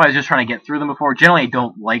 I don't know if I was just trying to get through them before. Generally, I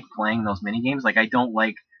don't like playing those mini games. Like, I don't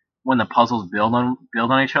like when the puzzles build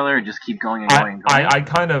on each other and just keep going and going and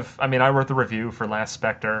going. I wrote the review for Last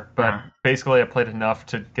Spectre, but basically I played enough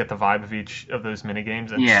to get the vibe of each of those mini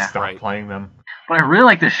games and stopped playing them. But I really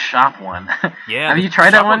like this shop one. Yeah. Have you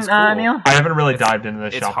tried that one, cool. Neil? I haven't really dived into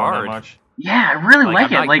the shop one that much. Yeah, I really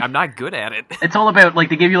like it. I'm not good at it. It's all about, like,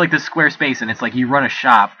 they give you, like, this square space, and it's like you run a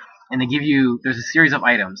shop, and they give you, there's a series of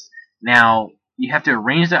items. Now, you have to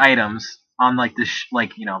arrange the items on, like, the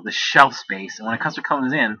shelf space, and when a customer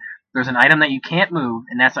comes in, there's an item that you can't move,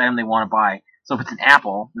 and that's the item they want to buy. So if it's an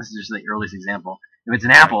apple, this is just the earliest example, if it's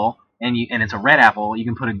an apple, and it's a red apple, you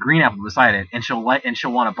can put a green apple beside it, and she'll want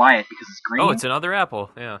to buy it because it's green. Oh, it's another apple.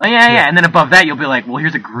 Yeah. Oh, yeah. And then above that, you'll be like, well,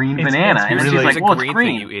 here's a green banana. And then she's like, well, it's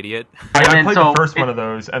green. Thing, you idiot. I played the first one of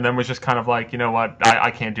those, and then was just kind of like, you know what? I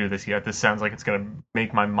can't do this yet. This sounds like it's going to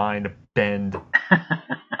make my mind bend.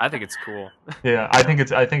 I think it's cool. Yeah, I think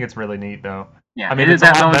it's really neat though. Yeah, I mean, it's a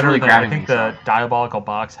lot better than I think the Diabolical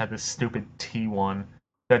Box had this stupid T one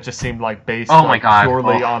that just seemed like based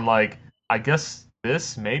purely on like, I guess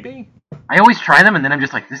this maybe. I always try them, and then I'm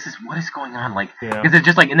just like, what is going on? Like, because it's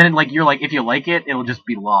just like, and then like you're like, if you like it, it'll just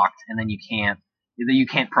be locked, and then you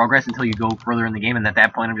can't progress until you go further in the game. And at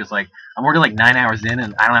that point, I'm just like, I'm already like 9 hours in,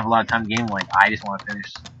 and I don't have a lot of time to game. Like, I just want to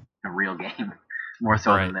finish the real game more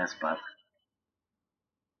so than this, but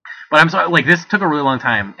I'm sorry, like, this took a really long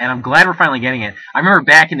time, and I'm glad we're finally getting it. I remember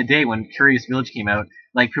back in the day when Curious Village came out,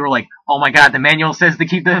 like, people were like, oh my god, the manual says to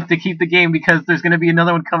keep the game because there's going to be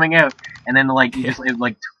another one coming out. And then, like, it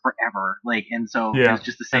took forever. Like, and so it was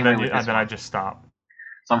just the same way with this and then I just stopped.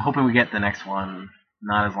 So I'm hoping we get the next one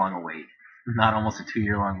not as long a wait. Not almost a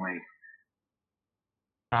 2-year long wait.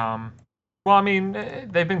 Well, I mean,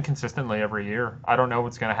 they've been consistently every year. I don't know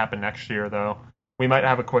what's going to happen next year, though. We might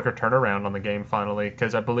have a quicker turnaround on the game finally,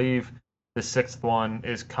 because I believe the 6th one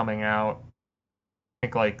is coming out, I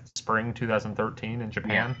think, like spring 2013 in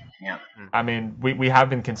Japan. Yeah. I mean, we have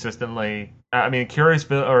been consistently. I mean, Curious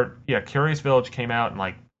Village came out in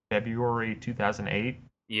like February 2008.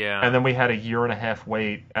 Yeah. And then we had a 1.5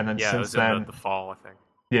 wait, and then since then the fall, I think.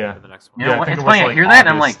 Yeah. The next one. You know, it's funny. I hear that, and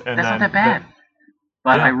I'm like, that's not that bad.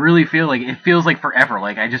 But I really feel like it feels like forever.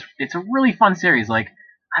 Like it's a really fun series. Like,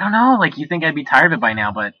 I don't know, like, you think I'd be tired of it by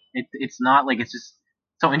now, but it's not. Like, it's just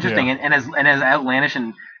so interesting, and as outlandish,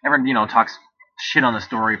 and everyone talks shit on the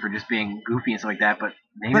story for just being goofy and stuff like that, but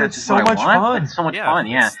maybe that's just what I want. It's so much fun,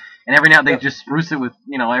 and every now they just spruce it with,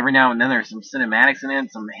 every now and then there's some cinematics in it,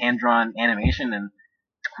 some hand drawn animation, and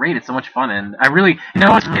it's great. It's so much fun, and I really,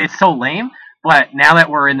 it's so lame, But now that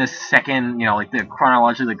we're in the second, like the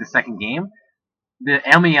chronologically, like the second game, the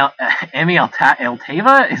Emi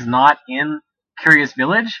Altava is not in Curious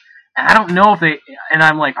Village, and I don't know if they. And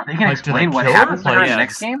I'm like, are they going to explain what happens to her in the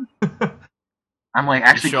next game? I'm like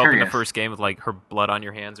actually you show curious. Up in the first game with like her blood on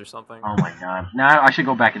your hands or something. Oh my god! Now I should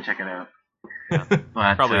go back and check it out. Yeah,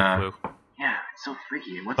 but, probably a clue. Yeah, it's so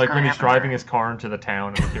freaky. What's like gonna when he's happen driving his car into the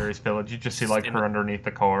town in the Curious Village, you just see like her underneath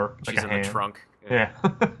the car, like she's a in hand. the trunk. Yeah.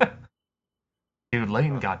 Dude,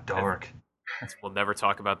 Layton got dark. We'll never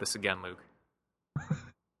talk about this again, Luke.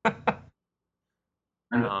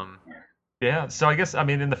 Yeah, so I guess,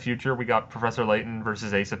 in the future, we got Professor Layton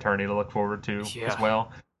versus Ace Attorney to look forward to as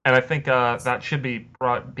well. And I think that should be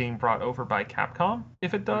being brought over by Capcom,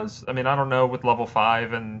 if it does. I don't know, with Level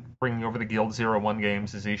 5 and bringing over the Guild 01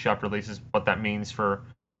 games as eShop releases, what that means for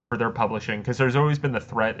their publishing. Because there's always been the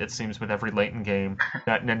threat, it seems, with every Layton game,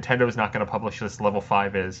 that Nintendo's not going to publish this Level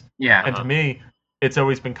 5 is. Yeah. And to me, it's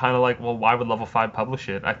always been kind of like, well, why would Level 5 publish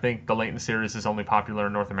it? I think the Layton series is only popular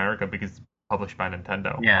in North America because it's published by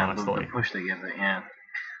Nintendo, honestly. The push they give it, yeah.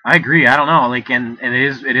 I agree. I don't know. And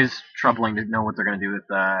it is troubling to know what they're going to do with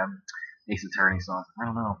Ace Attorney. So I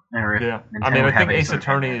don't know. I think Ace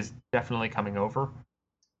Attorney is definitely coming over.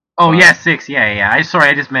 Oh yeah, 6. Yeah. I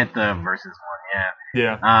just meant the versus one.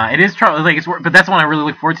 Yeah. Yeah. It is troubling. But that's one I really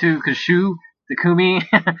look forward to because Shu Takumi,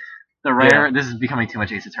 the writer. Yeah. This is becoming too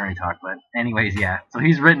much Ace Attorney talk. But anyways, yeah. So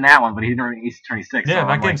he's written that one, but he didn't write Ace Attorney 6. Yeah, so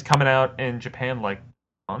that game's coming out in Japan like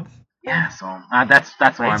a month. Yeah. So that's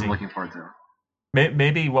what I'm looking forward to.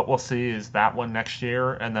 Maybe what we'll see is that one next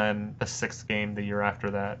year, and then the 6th game the year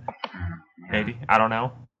after that. Yeah. Maybe. I don't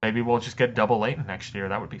know. Maybe we'll just get double Layton next year.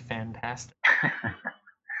 That would be fantastic.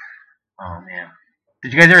 Oh, man.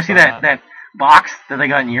 Did you guys ever see that box that they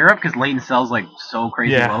got in Europe? Because Layton sells like so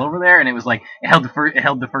crazy well over there, and it was like, it held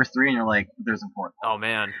the first 3, and you're like, there's a 4th. Oh,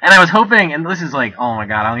 man. And I was hoping, and this is like, oh my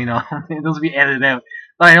god, I don't even know. Those will be edited out.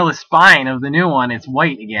 But I know the spine of the new one, it's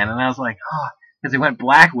white again, and I was like, oh. Because they went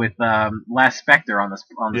black with Last Spectre on the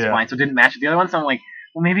spine, so it didn't match with the other one. So I'm like,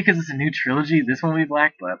 well, maybe because it's a new trilogy, this one will be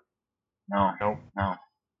black, but no.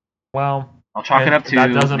 Well, I'll chalk it up to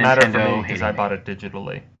that doesn't Nintendo matter for me because I bought it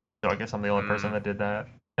digitally. So I guess I'm the only person that did that.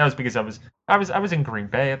 That was because I was in Green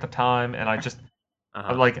Bay at the time, and I just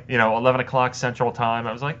like 11 o'clock Central Time.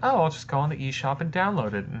 I was like, oh, I'll just go on the eShop and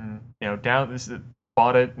download it, and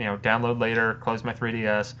bought it, download later, closed my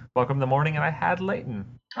 3DS, woke up in the morning, and I had Layton.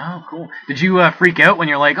 Oh, cool. Did you freak out when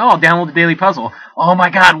you're like, oh, I'll download the Daily Puzzle? Oh my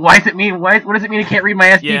god, what does it mean I can't read my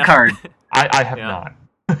SD card? I have not.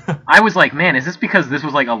 I was like, man, is this because this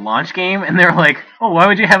was like a launch game? And they're like, oh, why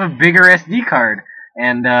would you have a bigger SD card?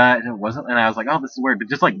 And it wasn't, and I was like, oh, this is weird. But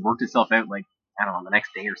just like worked itself out like, I don't know, the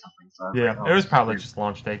next day or something. So it was probably just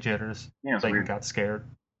launch day jitters. Yeah, Layton got scared.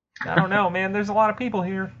 I don't know, man. There's a lot of people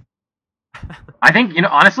here. I think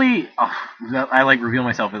honestly, I like reveal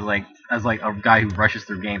myself as a guy who rushes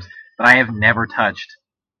through games, but I have never touched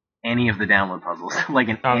any of the download puzzles like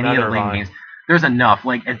in any of the Layton games. There's enough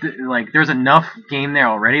there's enough game there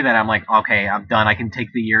already that I'm like, okay, I'm done. I can take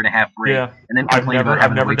the 1.5-year break and then complain about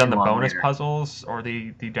having I've never done the long bonus later. puzzles or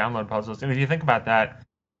the download puzzles. And if you think about that,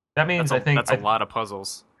 that means that's a lot of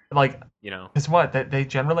puzzles. Like it's what they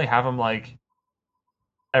generally have them like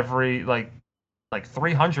every like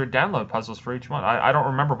 300 download puzzles for each one. I don't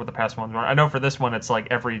remember what the past ones were. I know for this one it's like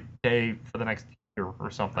every day for the next year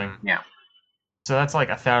or something. Yeah. So that's like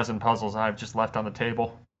 1,000 puzzles I've just left on the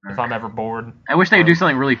table if I'm ever bored. I wish they would do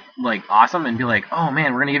something really like awesome and be like, oh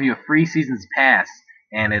man, we're gonna give you a free season's pass,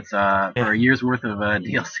 and it's for a year's worth of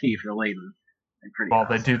DLC for Layton.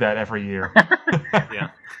 They do that every year. Yeah.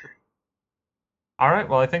 All right,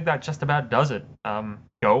 well, I think that just about does it.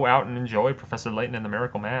 Go out and enjoy Professor Layton and the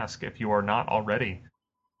Miracle Mask if you are not already.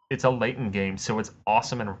 It's a Layton game, so it's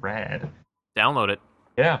awesome and rad. Download it.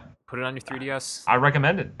 Yeah. Put it on your 3DS. I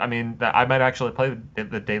recommend it. I might actually play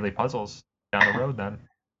the daily puzzles down the road then.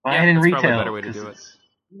 Buy it in that's retail. Probably a better way to do it.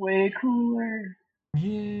 Way cooler.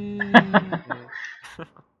 Yeah.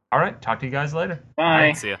 All right, talk to you guys later. Bye. All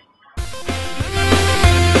right, see ya.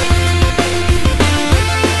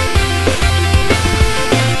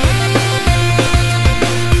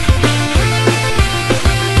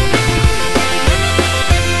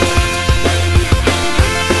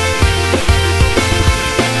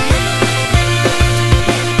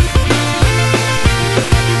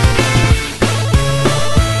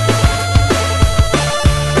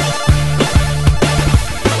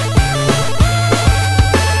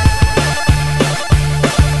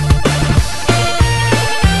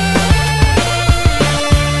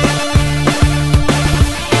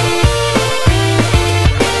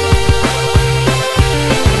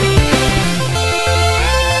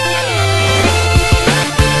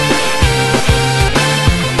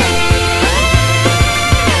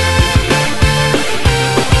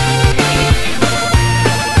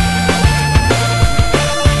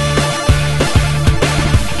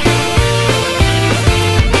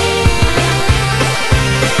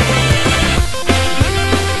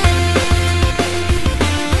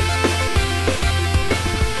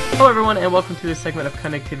 everyone, and welcome to this segment of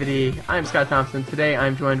Connectivity. I'm Scott Thompson. Today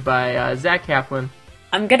I'm joined by Zach Kaplan.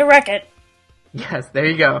 I'm gonna wreck it. Yes, there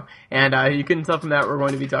you go. And you couldn't tell from that we're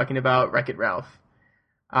going to be talking about Wreck-It Ralph.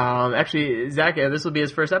 Actually, Zach, this will be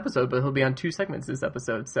his first episode, but he'll be on 2 segments this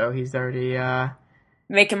episode, so he's already...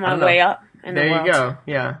 making my way up in the world. There you go,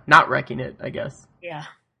 yeah. Not wrecking it, I guess. Yeah.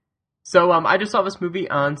 So, I just saw this movie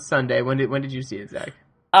on Sunday. When did you see it, Zach?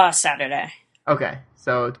 Saturday. Okay,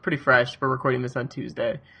 so it's pretty fresh. We're recording this on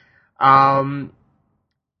Tuesday. Yeah,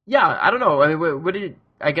 I don't know. I mean,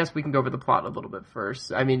 I guess we can go over the plot a little bit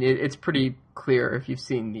first. I mean, it's pretty clear if you've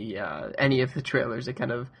seen any of the trailers. It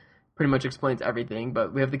kind of pretty much explains everything.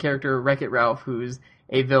 But we have the character Wreck-It Ralph, who's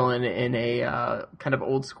a villain in a kind of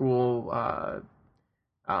old school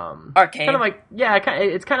arcade. Kind of like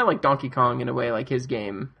it's kind of like Donkey Kong in a way, like his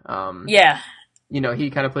game. Yeah. You know, he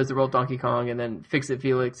kind of plays the role of Donkey Kong, and then Fix-It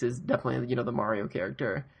Felix is definitely, the Mario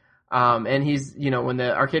character. And he's, when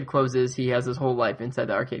the arcade closes, he has his whole life inside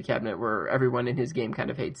the arcade cabinet where everyone in his game kind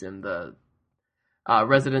of hates him. The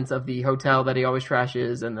residents of the hotel that he always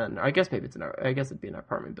trashes, and then I guess it'd be an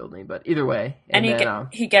apartment building, but either way. And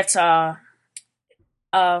he gets at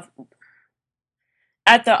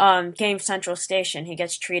the Game Central Station, he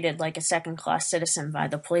gets treated like a second-class citizen by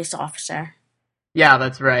the police officer. Yeah,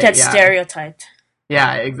 that's right. Gets stereotyped.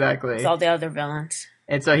 Yeah, exactly. With all the other villains.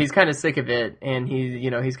 And so he's kind of sick of it, and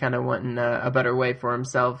he's kind of wanting a better way for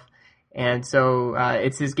himself. And so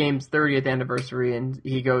it's his game's 30th anniversary, and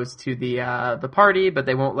he goes to the party, but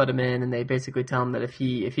they won't let him in, and they basically tell him that if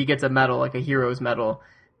he gets a medal, like a hero's medal,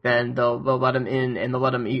 then they'll let him in, and they'll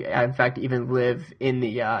let him in fact even live in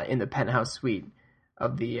the penthouse suite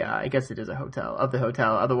of the I guess it is a hotel.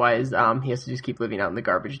 Otherwise, he has to just keep living out in the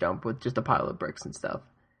garbage dump with just a pile of bricks and stuff.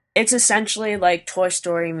 It's essentially like Toy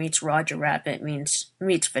Story meets Roger Rabbit meets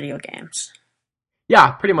video games.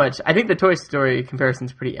 Yeah, pretty much. I think the Toy Story comparison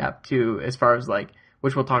is pretty apt too, as far as like,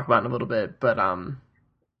 which we'll talk about in a little bit, but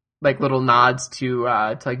like little nods to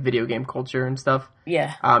like video game culture and stuff.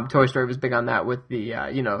 Yeah. Toy Story was big on that with the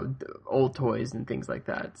the old toys and things like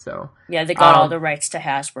that. So yeah, they got all the rights to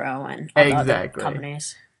Hasbro and all the other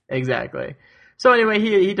companies. Exactly. So anyway,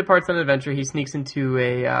 he departs on an adventure. He sneaks into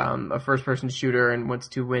a first-person shooter and wants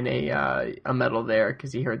to win a medal there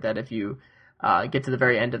because he heard that if you get to the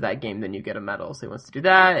very end of that game, then you get a medal. So he wants to do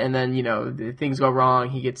that, and then things go wrong.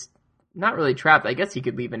 He gets not really trapped. I guess he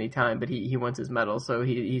could leave any time, but he wants his medal. So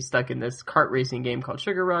he's stuck in this kart racing game called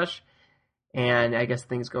Sugar Rush, and I guess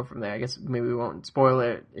things go from there. I guess maybe we won't spoil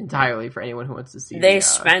it entirely for anyone who wants to see. They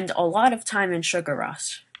spend a lot of time in Sugar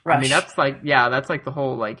Rush. I mean, that's like the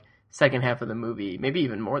whole like second half of the movie, maybe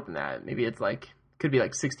even more than that. Maybe it's like could be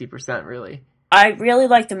like 60% really. I really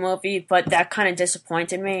liked the movie, but that kind of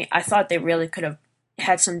disappointed me. I thought they really could have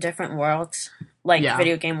had some different worlds, like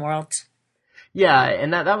video game worlds. Yeah,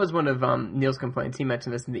 and that was one of Neil's complaints. He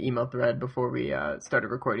mentioned this in the email thread before we started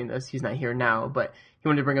recording this. He's not here now, but he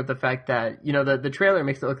wanted to bring up the fact that, the trailer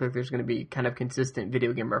makes it look like there's going to be kind of consistent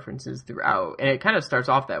video game references throughout, and it kind of starts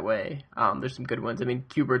off that way. There's some good ones. I mean,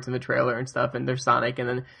 Q*bert's in the trailer and stuff, and there's Sonic, and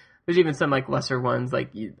then there's even some like lesser ones.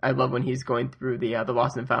 Like I love when he's going through the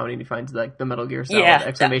Lost and Found, and he finds like the Metal Gear Solid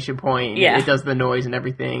exclamation point. Yeah. It does the noise and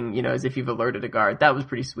everything, as if you've alerted a guard. That was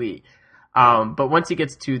pretty sweet. But once he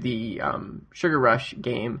gets to the Sugar Rush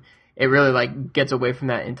game, it really like gets away from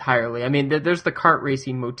that entirely. I mean, there's the kart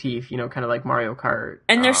racing motif, kind of like Mario Kart.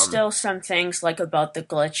 And there's still some things like about the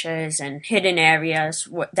glitches and hidden areas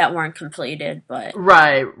that weren't completed, but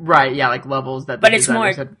right, yeah, like levels that. But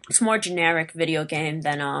it's more generic video game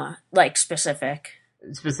than like specific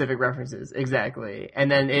references, exactly. And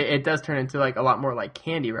then it does turn into like a lot more like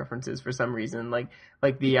candy references for some reason, like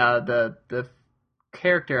the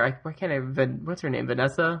character. What's her name?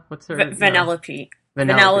 Vanessa? What's her Vanellope.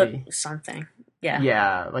 Vanilla something. Yeah.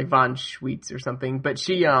 Yeah, like Von Schweetz or something. But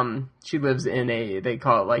she lives in they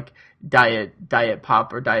call it like diet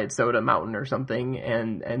pop or diet soda mountain or something,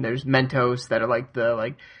 and there's Mentos that are like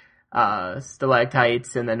the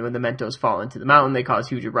stalactites, and then when the Mentos fall into the mountain they cause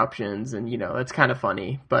huge eruptions, and it's kind of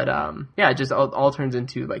funny. But it just all turns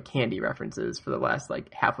into like candy references for the last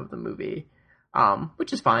like half of the movie.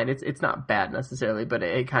 Which is fine. It's not bad necessarily, but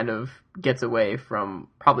it kind of gets away from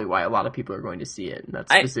probably why a lot of people are going to see it, and that's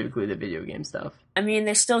specifically the video game stuff. I mean,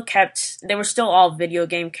 they were still all video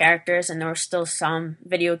game characters, and there were still some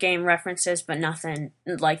video game references, but nothing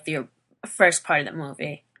like the first part of the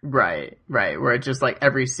movie. Right. Where it's just like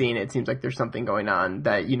every scene, it seems like there's something going on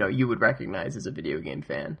that, you would recognize as a video game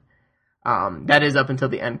fan. That is up until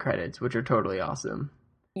the end credits, which are totally awesome.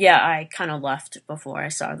 Yeah, I kind of left before I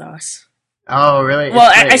saw those. Oh, really?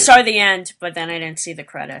 Well, I saw the end, but then I didn't see the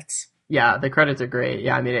credits. Yeah, the credits are great.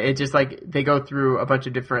 Yeah, I mean, it just like they go through a bunch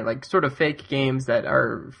of different like sort of fake games that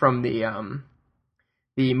are from the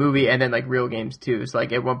movie, and then like real games too. So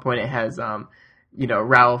like at one point it has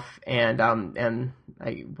Ralph and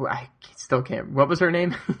I still can't. What was her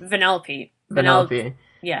name? Vanellope. Vanellope.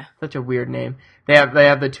 Yeah. Such a weird name. They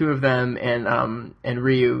have the two of them and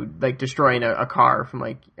Ryu like destroying a car from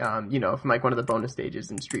like from like one of the bonus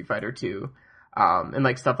stages in Street Fighter 2. And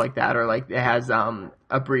like stuff like that, or like it has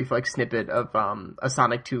a brief like snippet of a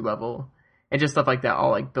Sonic 2 level, and just stuff like that,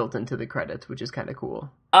 all like built into the credits, which is kind of cool.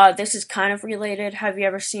 This is kind of related. Have you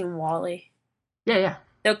ever seen WALL-E? Yeah.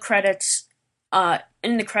 The credits,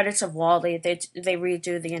 in the credits of WALL-E, they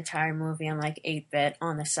redo the entire movie on like 8-bit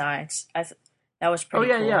on the sides. That was pretty. Oh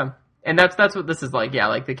yeah, cool. yeah. And that's what this is like. Yeah,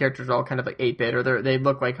 like the characters are all kind of like 8-bit, or they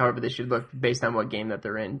look like however they should look based on what game that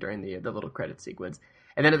they're in during the little credit sequence.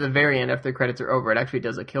 And then at the very end, after the credits are over, it actually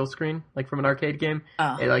does a kill screen, like from an arcade game.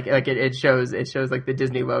 Oh. It shows like the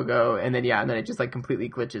Disney logo, and then it just like completely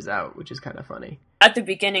glitches out, which is kind of funny. At the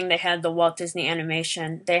beginning, they had the Walt Disney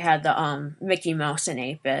animation. They had the Mickey Mouse in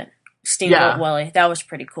 8-bit. Steamboat Willie. That was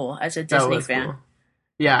pretty cool as a Disney fan. Cool.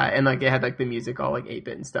 Yeah, and like it had like the music all like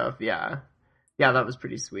 8-bit and stuff. Yeah, that was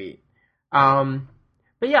pretty sweet.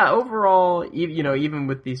 But yeah, overall, even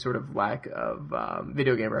with the sort of lack of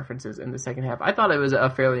video game references in the second half, I thought it was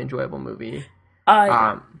a fairly enjoyable movie.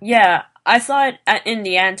 Yeah, I thought in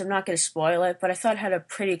the end, I'm not going to spoil it, but I thought it had a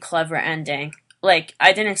pretty clever ending. Like,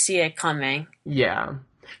 I didn't see it coming. Yeah.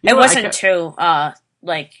 It wasn't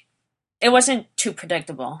too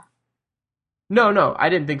predictable. No, I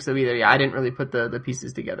didn't think so either. Yeah, I didn't really put the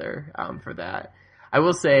pieces together for that. I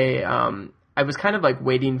will say, I was kind of like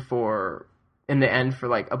waiting for, in the end, for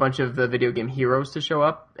like a bunch of the video game heroes to show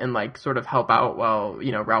up and like sort of help out while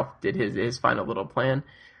Ralph did his final little plan.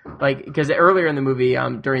 Like, because earlier in the movie,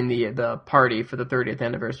 during the party for the 30th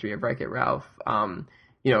anniversary of Wreck-It Ralph,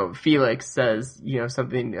 Felix says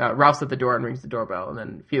something. Ralph's at the door and rings the doorbell, and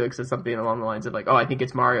then Felix says something along the lines of like, "Oh, I think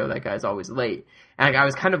it's Mario. That guy's always late." And I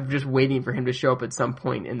was kind of just waiting for him to show up at some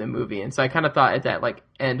point in the movie, and so I kind of thought at that like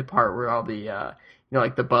end part where all the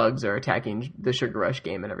like the bugs are attacking the Sugar Rush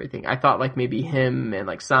game and everything, I thought like maybe him and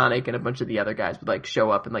like Sonic and a bunch of the other guys would like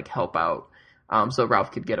show up and like help out, so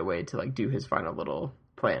Ralph could get away to like do his final little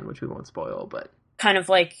plan, which we won't spoil, but kind of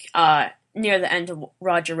like near the end of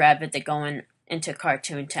Roger Rabbit, they go into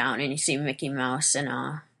Cartoon Town and you see Mickey Mouse and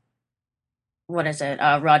what is it?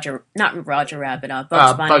 Not Roger Rabbit,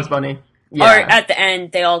 Bugs Bunny. Bugs Bunny. Yeah. Or at the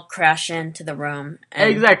end, they all crash into the room.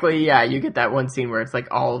 Exactly. Yeah, you get that one scene where it's like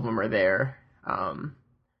all of them are there. So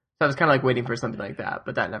I was kind of like waiting for something like that,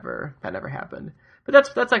 but that never happened. But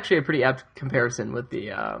that's actually a pretty apt comparison with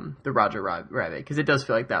the Roger Rabbit, because it does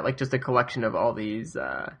feel like that, like just a collection of all these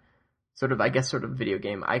sort of video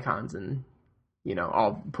game icons, and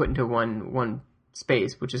all put into one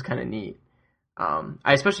space, which is kind of neat.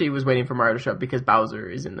 I especially was waiting for Mario to show up because Bowser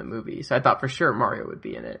is in the movie, so I thought for sure Mario would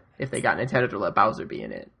be in it if they got Nintendo to let Bowser be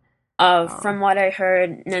in it. From what I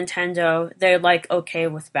heard, Nintendo, they're like okay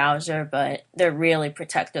with Bowser, but they're really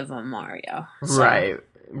protective of Mario. So.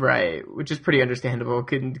 Right, which is pretty understandable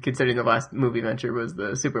considering the last movie venture was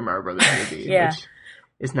the Super Mario Brothers movie, yeah. Which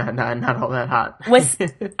is not all that hot.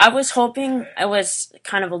 I was hoping it was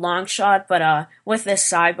kind of a long shot, but with the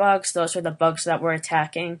Cybugs, those were the bugs that were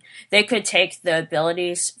attacking. They could take the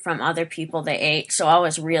abilities from other people they ate, so I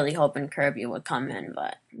was really hoping Kirby would come in,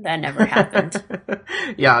 but that never happened.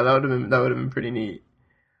 Yeah, that would have been pretty neat.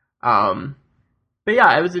 But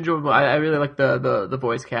yeah, it was enjoyable. I really like the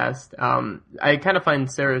voice cast. I kind of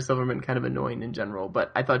find Sarah Silverman kind of annoying in general,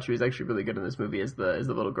 but I thought she was actually really good in this movie as the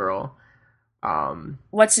little girl.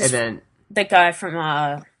 The guy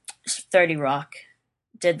from 30 Rock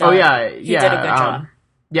did that? Oh yeah, he did a good job.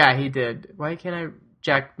 Yeah, he did. Why can't I?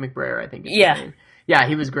 Jack McBrayer, I think. Is his name. Yeah,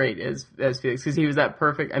 he was great as Felix, because he was that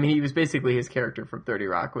perfect. I mean, he was basically his character from 30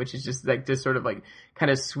 Rock, which is just sort of like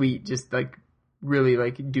kind of sweet, just like really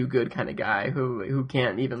like do good kind of guy who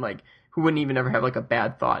can't even like, who wouldn't even ever have like a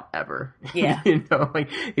bad thought ever. Yeah. Like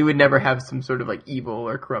he would never have some sort of like evil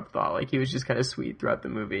or corrupt thought. Like he was just kind of sweet throughout the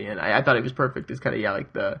movie, and I thought he was perfect as kind of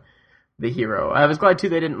like the hero. I was glad too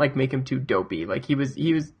they didn't like make him too dopey. Like he was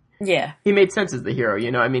yeah. He made sense as the hero,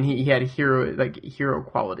 I mean he had hero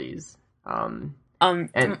qualities.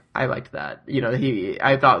 And I liked that.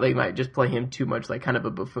 I thought they might just play him too much like kind of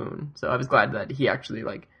a buffoon. So I was glad that he actually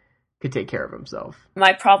like could take care of himself.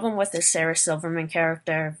 My problem with the Sarah Silverman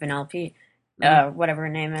character, Vanellope, whatever her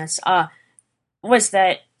name is, was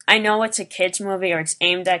that I know it's a kids movie or it's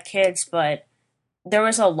aimed at kids, but there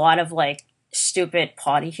was a lot of like stupid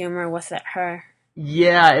potty humor with her.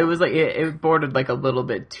 Yeah, it was like it bordered like a little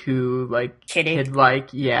bit too like Kiddie. kid-like.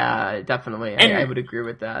 Yeah, definitely. And- I would agree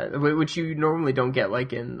with that. Which you normally don't get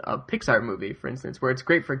like in a Pixar movie, for instance, where it's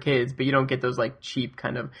great for kids, but you don't get those like cheap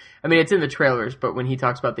kind of. I mean, it's in the trailers, but when he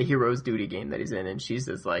talks about the hero's duty game that he's in, and she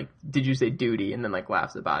says like, "Did you say duty?" and then like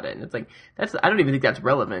laughs about it, and it's like I don't even think that's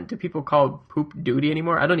relevant. Do people call poop duty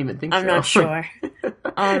anymore? I don't even think I'm so. not sure.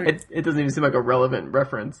 It doesn't even seem like a relevant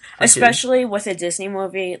reference. Especially with a Disney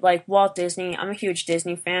movie, like Walt Disney. I'm a huge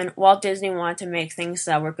Disney fan. Walt Disney wanted to make things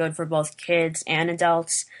that were good for both kids and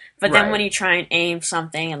adults. But then Right. when you try and aim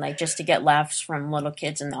something and like just to get laughs from little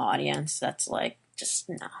kids in the audience, that's like just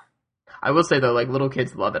no. I will say though, like little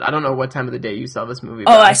kids love it. I don't know what time of the day you saw this movie.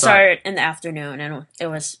 Oh, But I saw it in the afternoon and it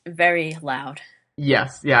was very loud.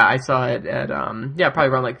 Yes, yeah, I saw it at probably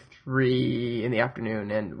around like 3 in the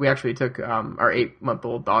afternoon, and we actually took our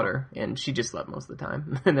 8-month-old daughter, and she just slept most of the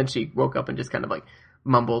time, and then she woke up and just kind of like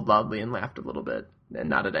mumbled loudly and laughed a little bit, and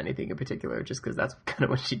not at anything in particular, just because that's kind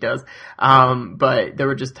of what she does. But there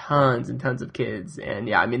were just tons and tons of kids, and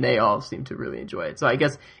yeah, I mean they all seem to really enjoy it. So I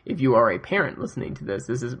guess if you are a parent listening to this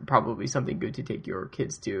is probably something good to take your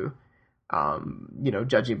kids to.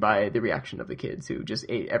 Judging by the reaction of the kids who just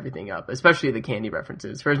ate everything up, especially the candy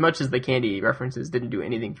references. For as much as the candy references didn't do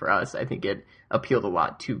anything for us, I think it appealed a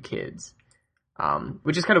lot to kids.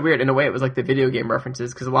 Which is kind of weird. In a way, it was like the video game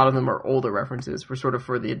references, because a lot of them are older references, were sort of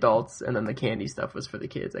for the adults, and then the candy stuff was for the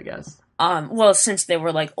kids, I guess. Well, since they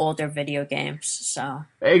were like older video games, so.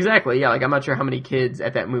 Exactly, yeah, like I'm not sure how many kids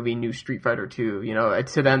at that movie knew Street Fighter 2,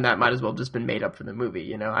 to them that might as well just been made up for the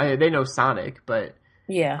movie, they know Sonic, but...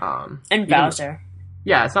 Yeah, and Bowser.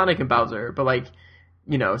 Yeah, Sonic and Bowser, but like,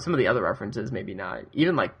 some of the other references, maybe not.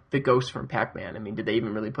 Even like the ghost from Pac-Man. I mean, did they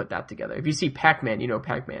even really put that together? If you see Pac-Man, you know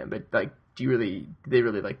Pac-Man, but like, did they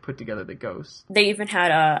really like put together the ghost? They even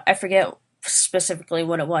had I forget specifically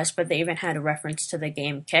what it was, but they even had a reference to the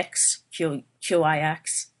game Kix,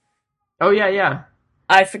 QIX. Oh yeah.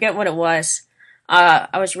 I forget what it was.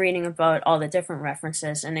 I was reading about all the different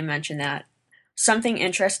references, and they mentioned that. Something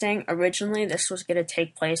interesting, originally this was going to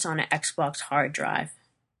take place on an Xbox hard drive.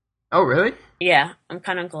 Oh, really? Yeah, I'm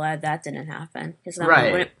kind of glad that didn't happen, because then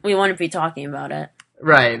Right. we wouldn't be talking about it.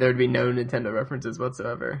 Right, there would be no Nintendo references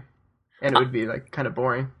whatsoever. And it would be like kind of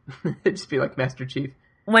boring. It'd just be like Master Chief.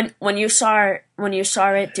 When you saw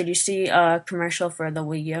it, did you see a commercial for the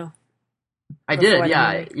Wii U? I did,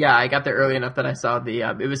 yeah. Yeah, I got there early enough that I saw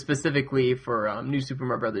it was specifically for New Super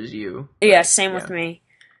Mario Bros. U. Yeah, same with me.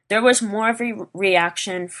 There was more of a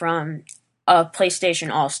reaction from a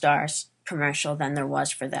PlayStation All-Stars commercial than there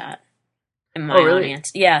was for that in my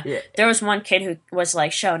audience. Yeah, there was one kid who was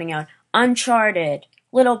like shouting out, "Uncharted,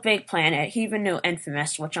 Little Big Planet." He even knew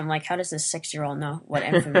Infamous, which I'm like, how does this 6-year-old know what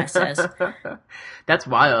Infamous is? That's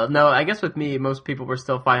wild. No, I guess with me, most people were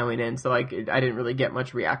still filing in, so like I didn't really get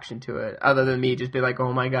much reaction to it, other than me just be like,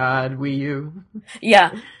 "Oh my god, Wii U."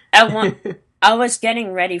 Yeah, I was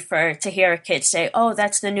getting ready to hear a kid say, "Oh,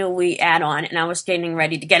 that's the new Wii add-on," and I was getting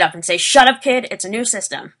ready to get up and say, "Shut up, kid! It's a new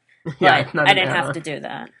system." Yeah, but I didn't have to do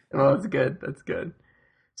that. Well, that's good. That's good.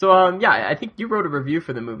 So, I think you wrote a review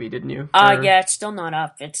for the movie, didn't you? Yeah, it's still not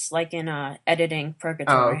up. It's like in editing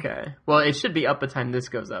purgatory. Oh, okay. Well, it should be up by the time this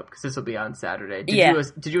goes up, because this will be on Saturday.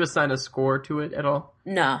 Did you assign a score to it at all?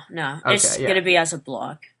 No. Okay, it's going to be as a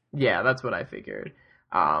blog. Yeah, that's what I figured.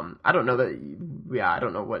 I don't know I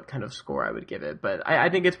don't know what kind of score I would give it, but I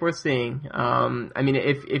think it's worth seeing. I mean,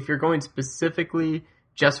 if you're going specifically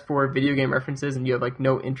just for video game references and you have like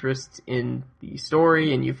no interest in the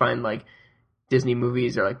story and you find like Disney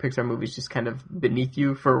movies or like Pixar movies just kind of beneath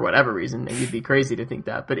you for whatever reason, and you'd be crazy to think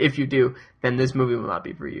that. But if you do, then this movie will not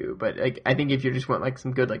be for you. But like, I think if you just want like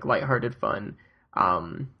some good like lighthearted fun,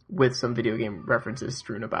 with some video game references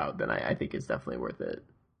strewn about, then I think it's definitely worth it.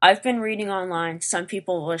 I've been reading online. Some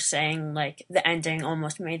people were saying like the ending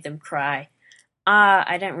almost made them cry.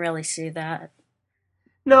 I didn't really see that.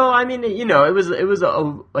 No, I mean, it was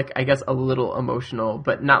I guess a little emotional,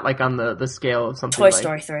 but not like on the scale of something Toy like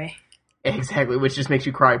Story 3. Exactly, which just makes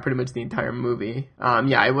you cry pretty much the entire movie.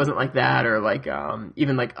 It wasn't like that, or like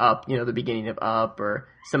even like Up, the beginning of Up, or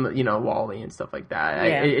some WALL-E and stuff like that.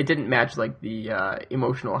 Yeah. It didn't match like the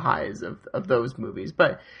emotional highs of those movies,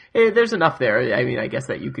 but there's enough there. I mean, I guess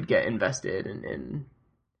that you could get invested in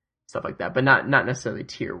stuff like that, but not necessarily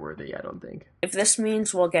tier worthy, I don't think. If this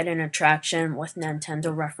means we'll get an attraction with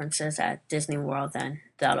Nintendo references at Disney World, then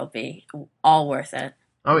that'll be all worth it.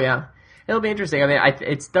 Oh yeah. It'll be interesting. I mean,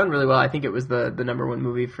 it's done really well. I think it was the number one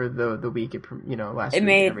movie for the week, last week and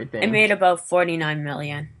everything. It made about $49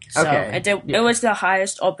 million. So Okay. It was the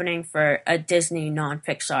highest opening for a Disney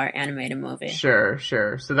non-Pixar animated movie. Sure.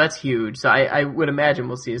 So that's huge. So I would imagine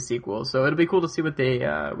we'll see a sequel. So it'll be cool to see what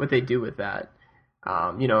they do with that.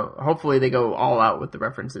 Hopefully they go all out with the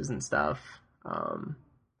references and stuff.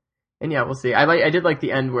 And yeah, we'll see. I did like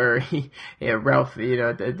the end where Ralph,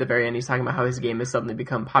 at the very end, he's talking about how his game has suddenly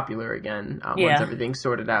become popular again once everything's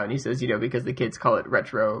sorted out. And he says, because the kids call it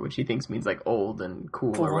retro, which he thinks means like old and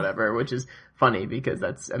cool or whatever, which is funny because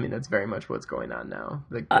that's very much what's going on now.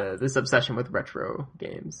 Like this obsession with retro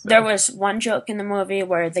games. So. There was one joke in the movie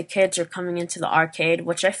where the kids are coming into the arcade,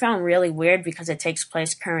 which I found really weird because it takes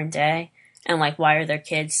place current day. And, why are there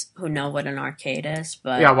kids who know what an arcade is?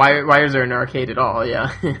 But yeah, why is there an arcade at all?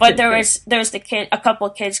 Yeah. But there's a couple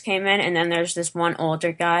of kids came in, and then there's this one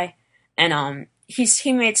older guy, and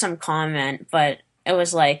he made some comment, but it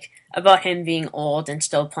was about him being old and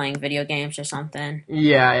still playing video games or something.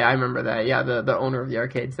 Yeah, I remember that. Yeah, the owner of the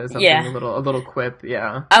arcade says something, a little quip.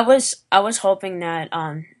 Yeah. I was hoping that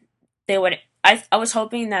they would. I was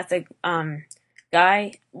hoping that the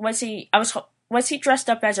guy was he dressed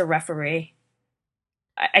up as a referee?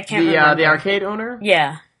 I can't remember. The arcade owner?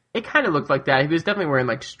 Yeah. It kind of looked like that. He was definitely wearing,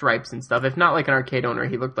 stripes and stuff. If not like an arcade owner,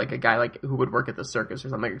 he looked like a guy, who would work at the circus or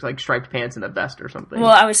something. Like striped pants and a vest or something.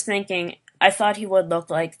 Well, I thought he would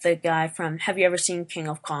look like the guy from, have you ever seen King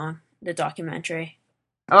of Kong, the documentary?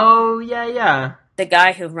 Oh, yeah. The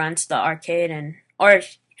guy who runs the arcade or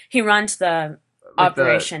he runs the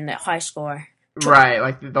operation, the high score.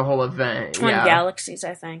 Right, the whole event. Twin Galaxies,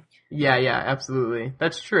 I think. Yeah, absolutely.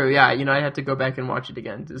 That's true. Yeah, I'd have to go back and watch it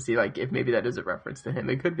again to see if maybe that is a reference to him.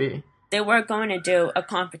 It could be. They were going to do a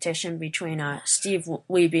competition between Steve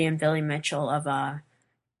Wiebe and Billy Mitchell of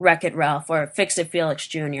Wreck-It Ralph or Fix-It Felix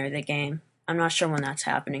Jr., the game. I'm not sure when that's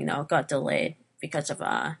happening, though. It got delayed because of,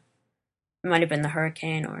 it might have been the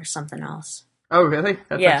hurricane or something else. Oh, really?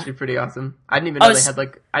 That's actually pretty awesome. I didn't even know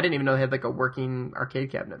they had a working arcade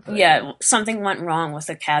cabinet. Something went wrong with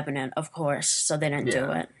the cabinet, of course, so they didn't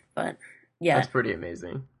do it. But yeah, that's pretty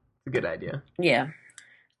amazing. It's a good idea. Yeah.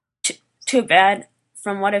 Too bad.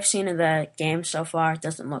 From what I've seen of the game so far, it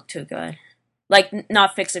doesn't look too good.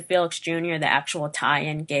 Not Fix-It Felix Jr., the actual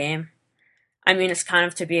tie-in game. I mean, it's kind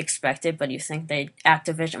of to be expected, but you think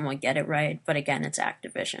Activision will get it right. But again, it's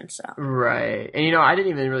Activision, so. Right. And, I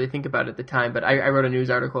didn't even really think about it at the time, but I wrote a news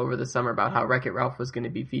article over the summer about how Wreck-It Ralph was going to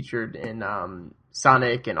be featured in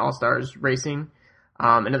Sonic and All-Stars Racing.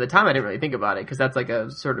 And at the time, I didn't really think about it because that's a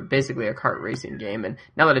sort of basically a kart racing game. And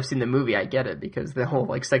now that I've seen the movie, I get it because the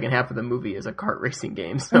whole second half of the movie is a kart racing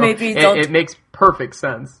game. So maybe it makes perfect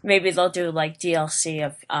sense. Maybe they'll do DLC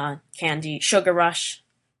of Candy Sugar Rush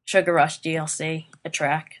DLC, a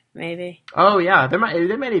track maybe. Oh yeah, they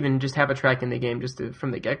might even just have a track in the game from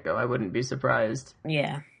the get go. I wouldn't be surprised.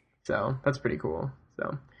 Yeah. So that's pretty cool.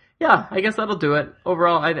 So yeah, I guess that'll do it.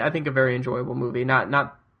 Overall, I think a very enjoyable movie.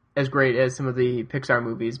 Not as great as some of the Pixar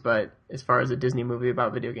movies, but as far as a Disney movie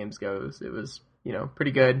about video games goes, it was,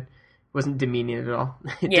 pretty good. It wasn't demeaning at all.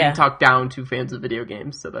 It didn't talk down to fans of video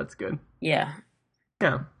games, so that's good. Yeah.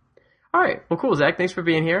 Yeah. All right. Well, cool, Zach. Thanks for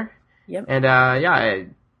being here. Yep. And,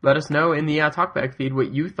 let us know in the talkback feed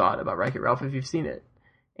what you thought about Wreck-It Ralph if you've seen it.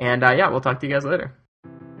 And, we'll talk to you guys later.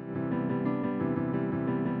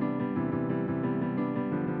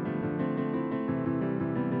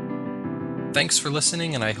 Thanks for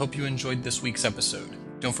listening, and I hope you enjoyed this week's episode.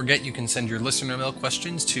 Don't forget you can send your listener mail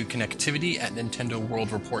questions to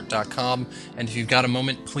connectivity@nintendoworldreport.com, and if you've got a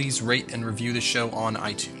moment, please rate and review the show on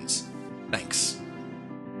iTunes. Thanks.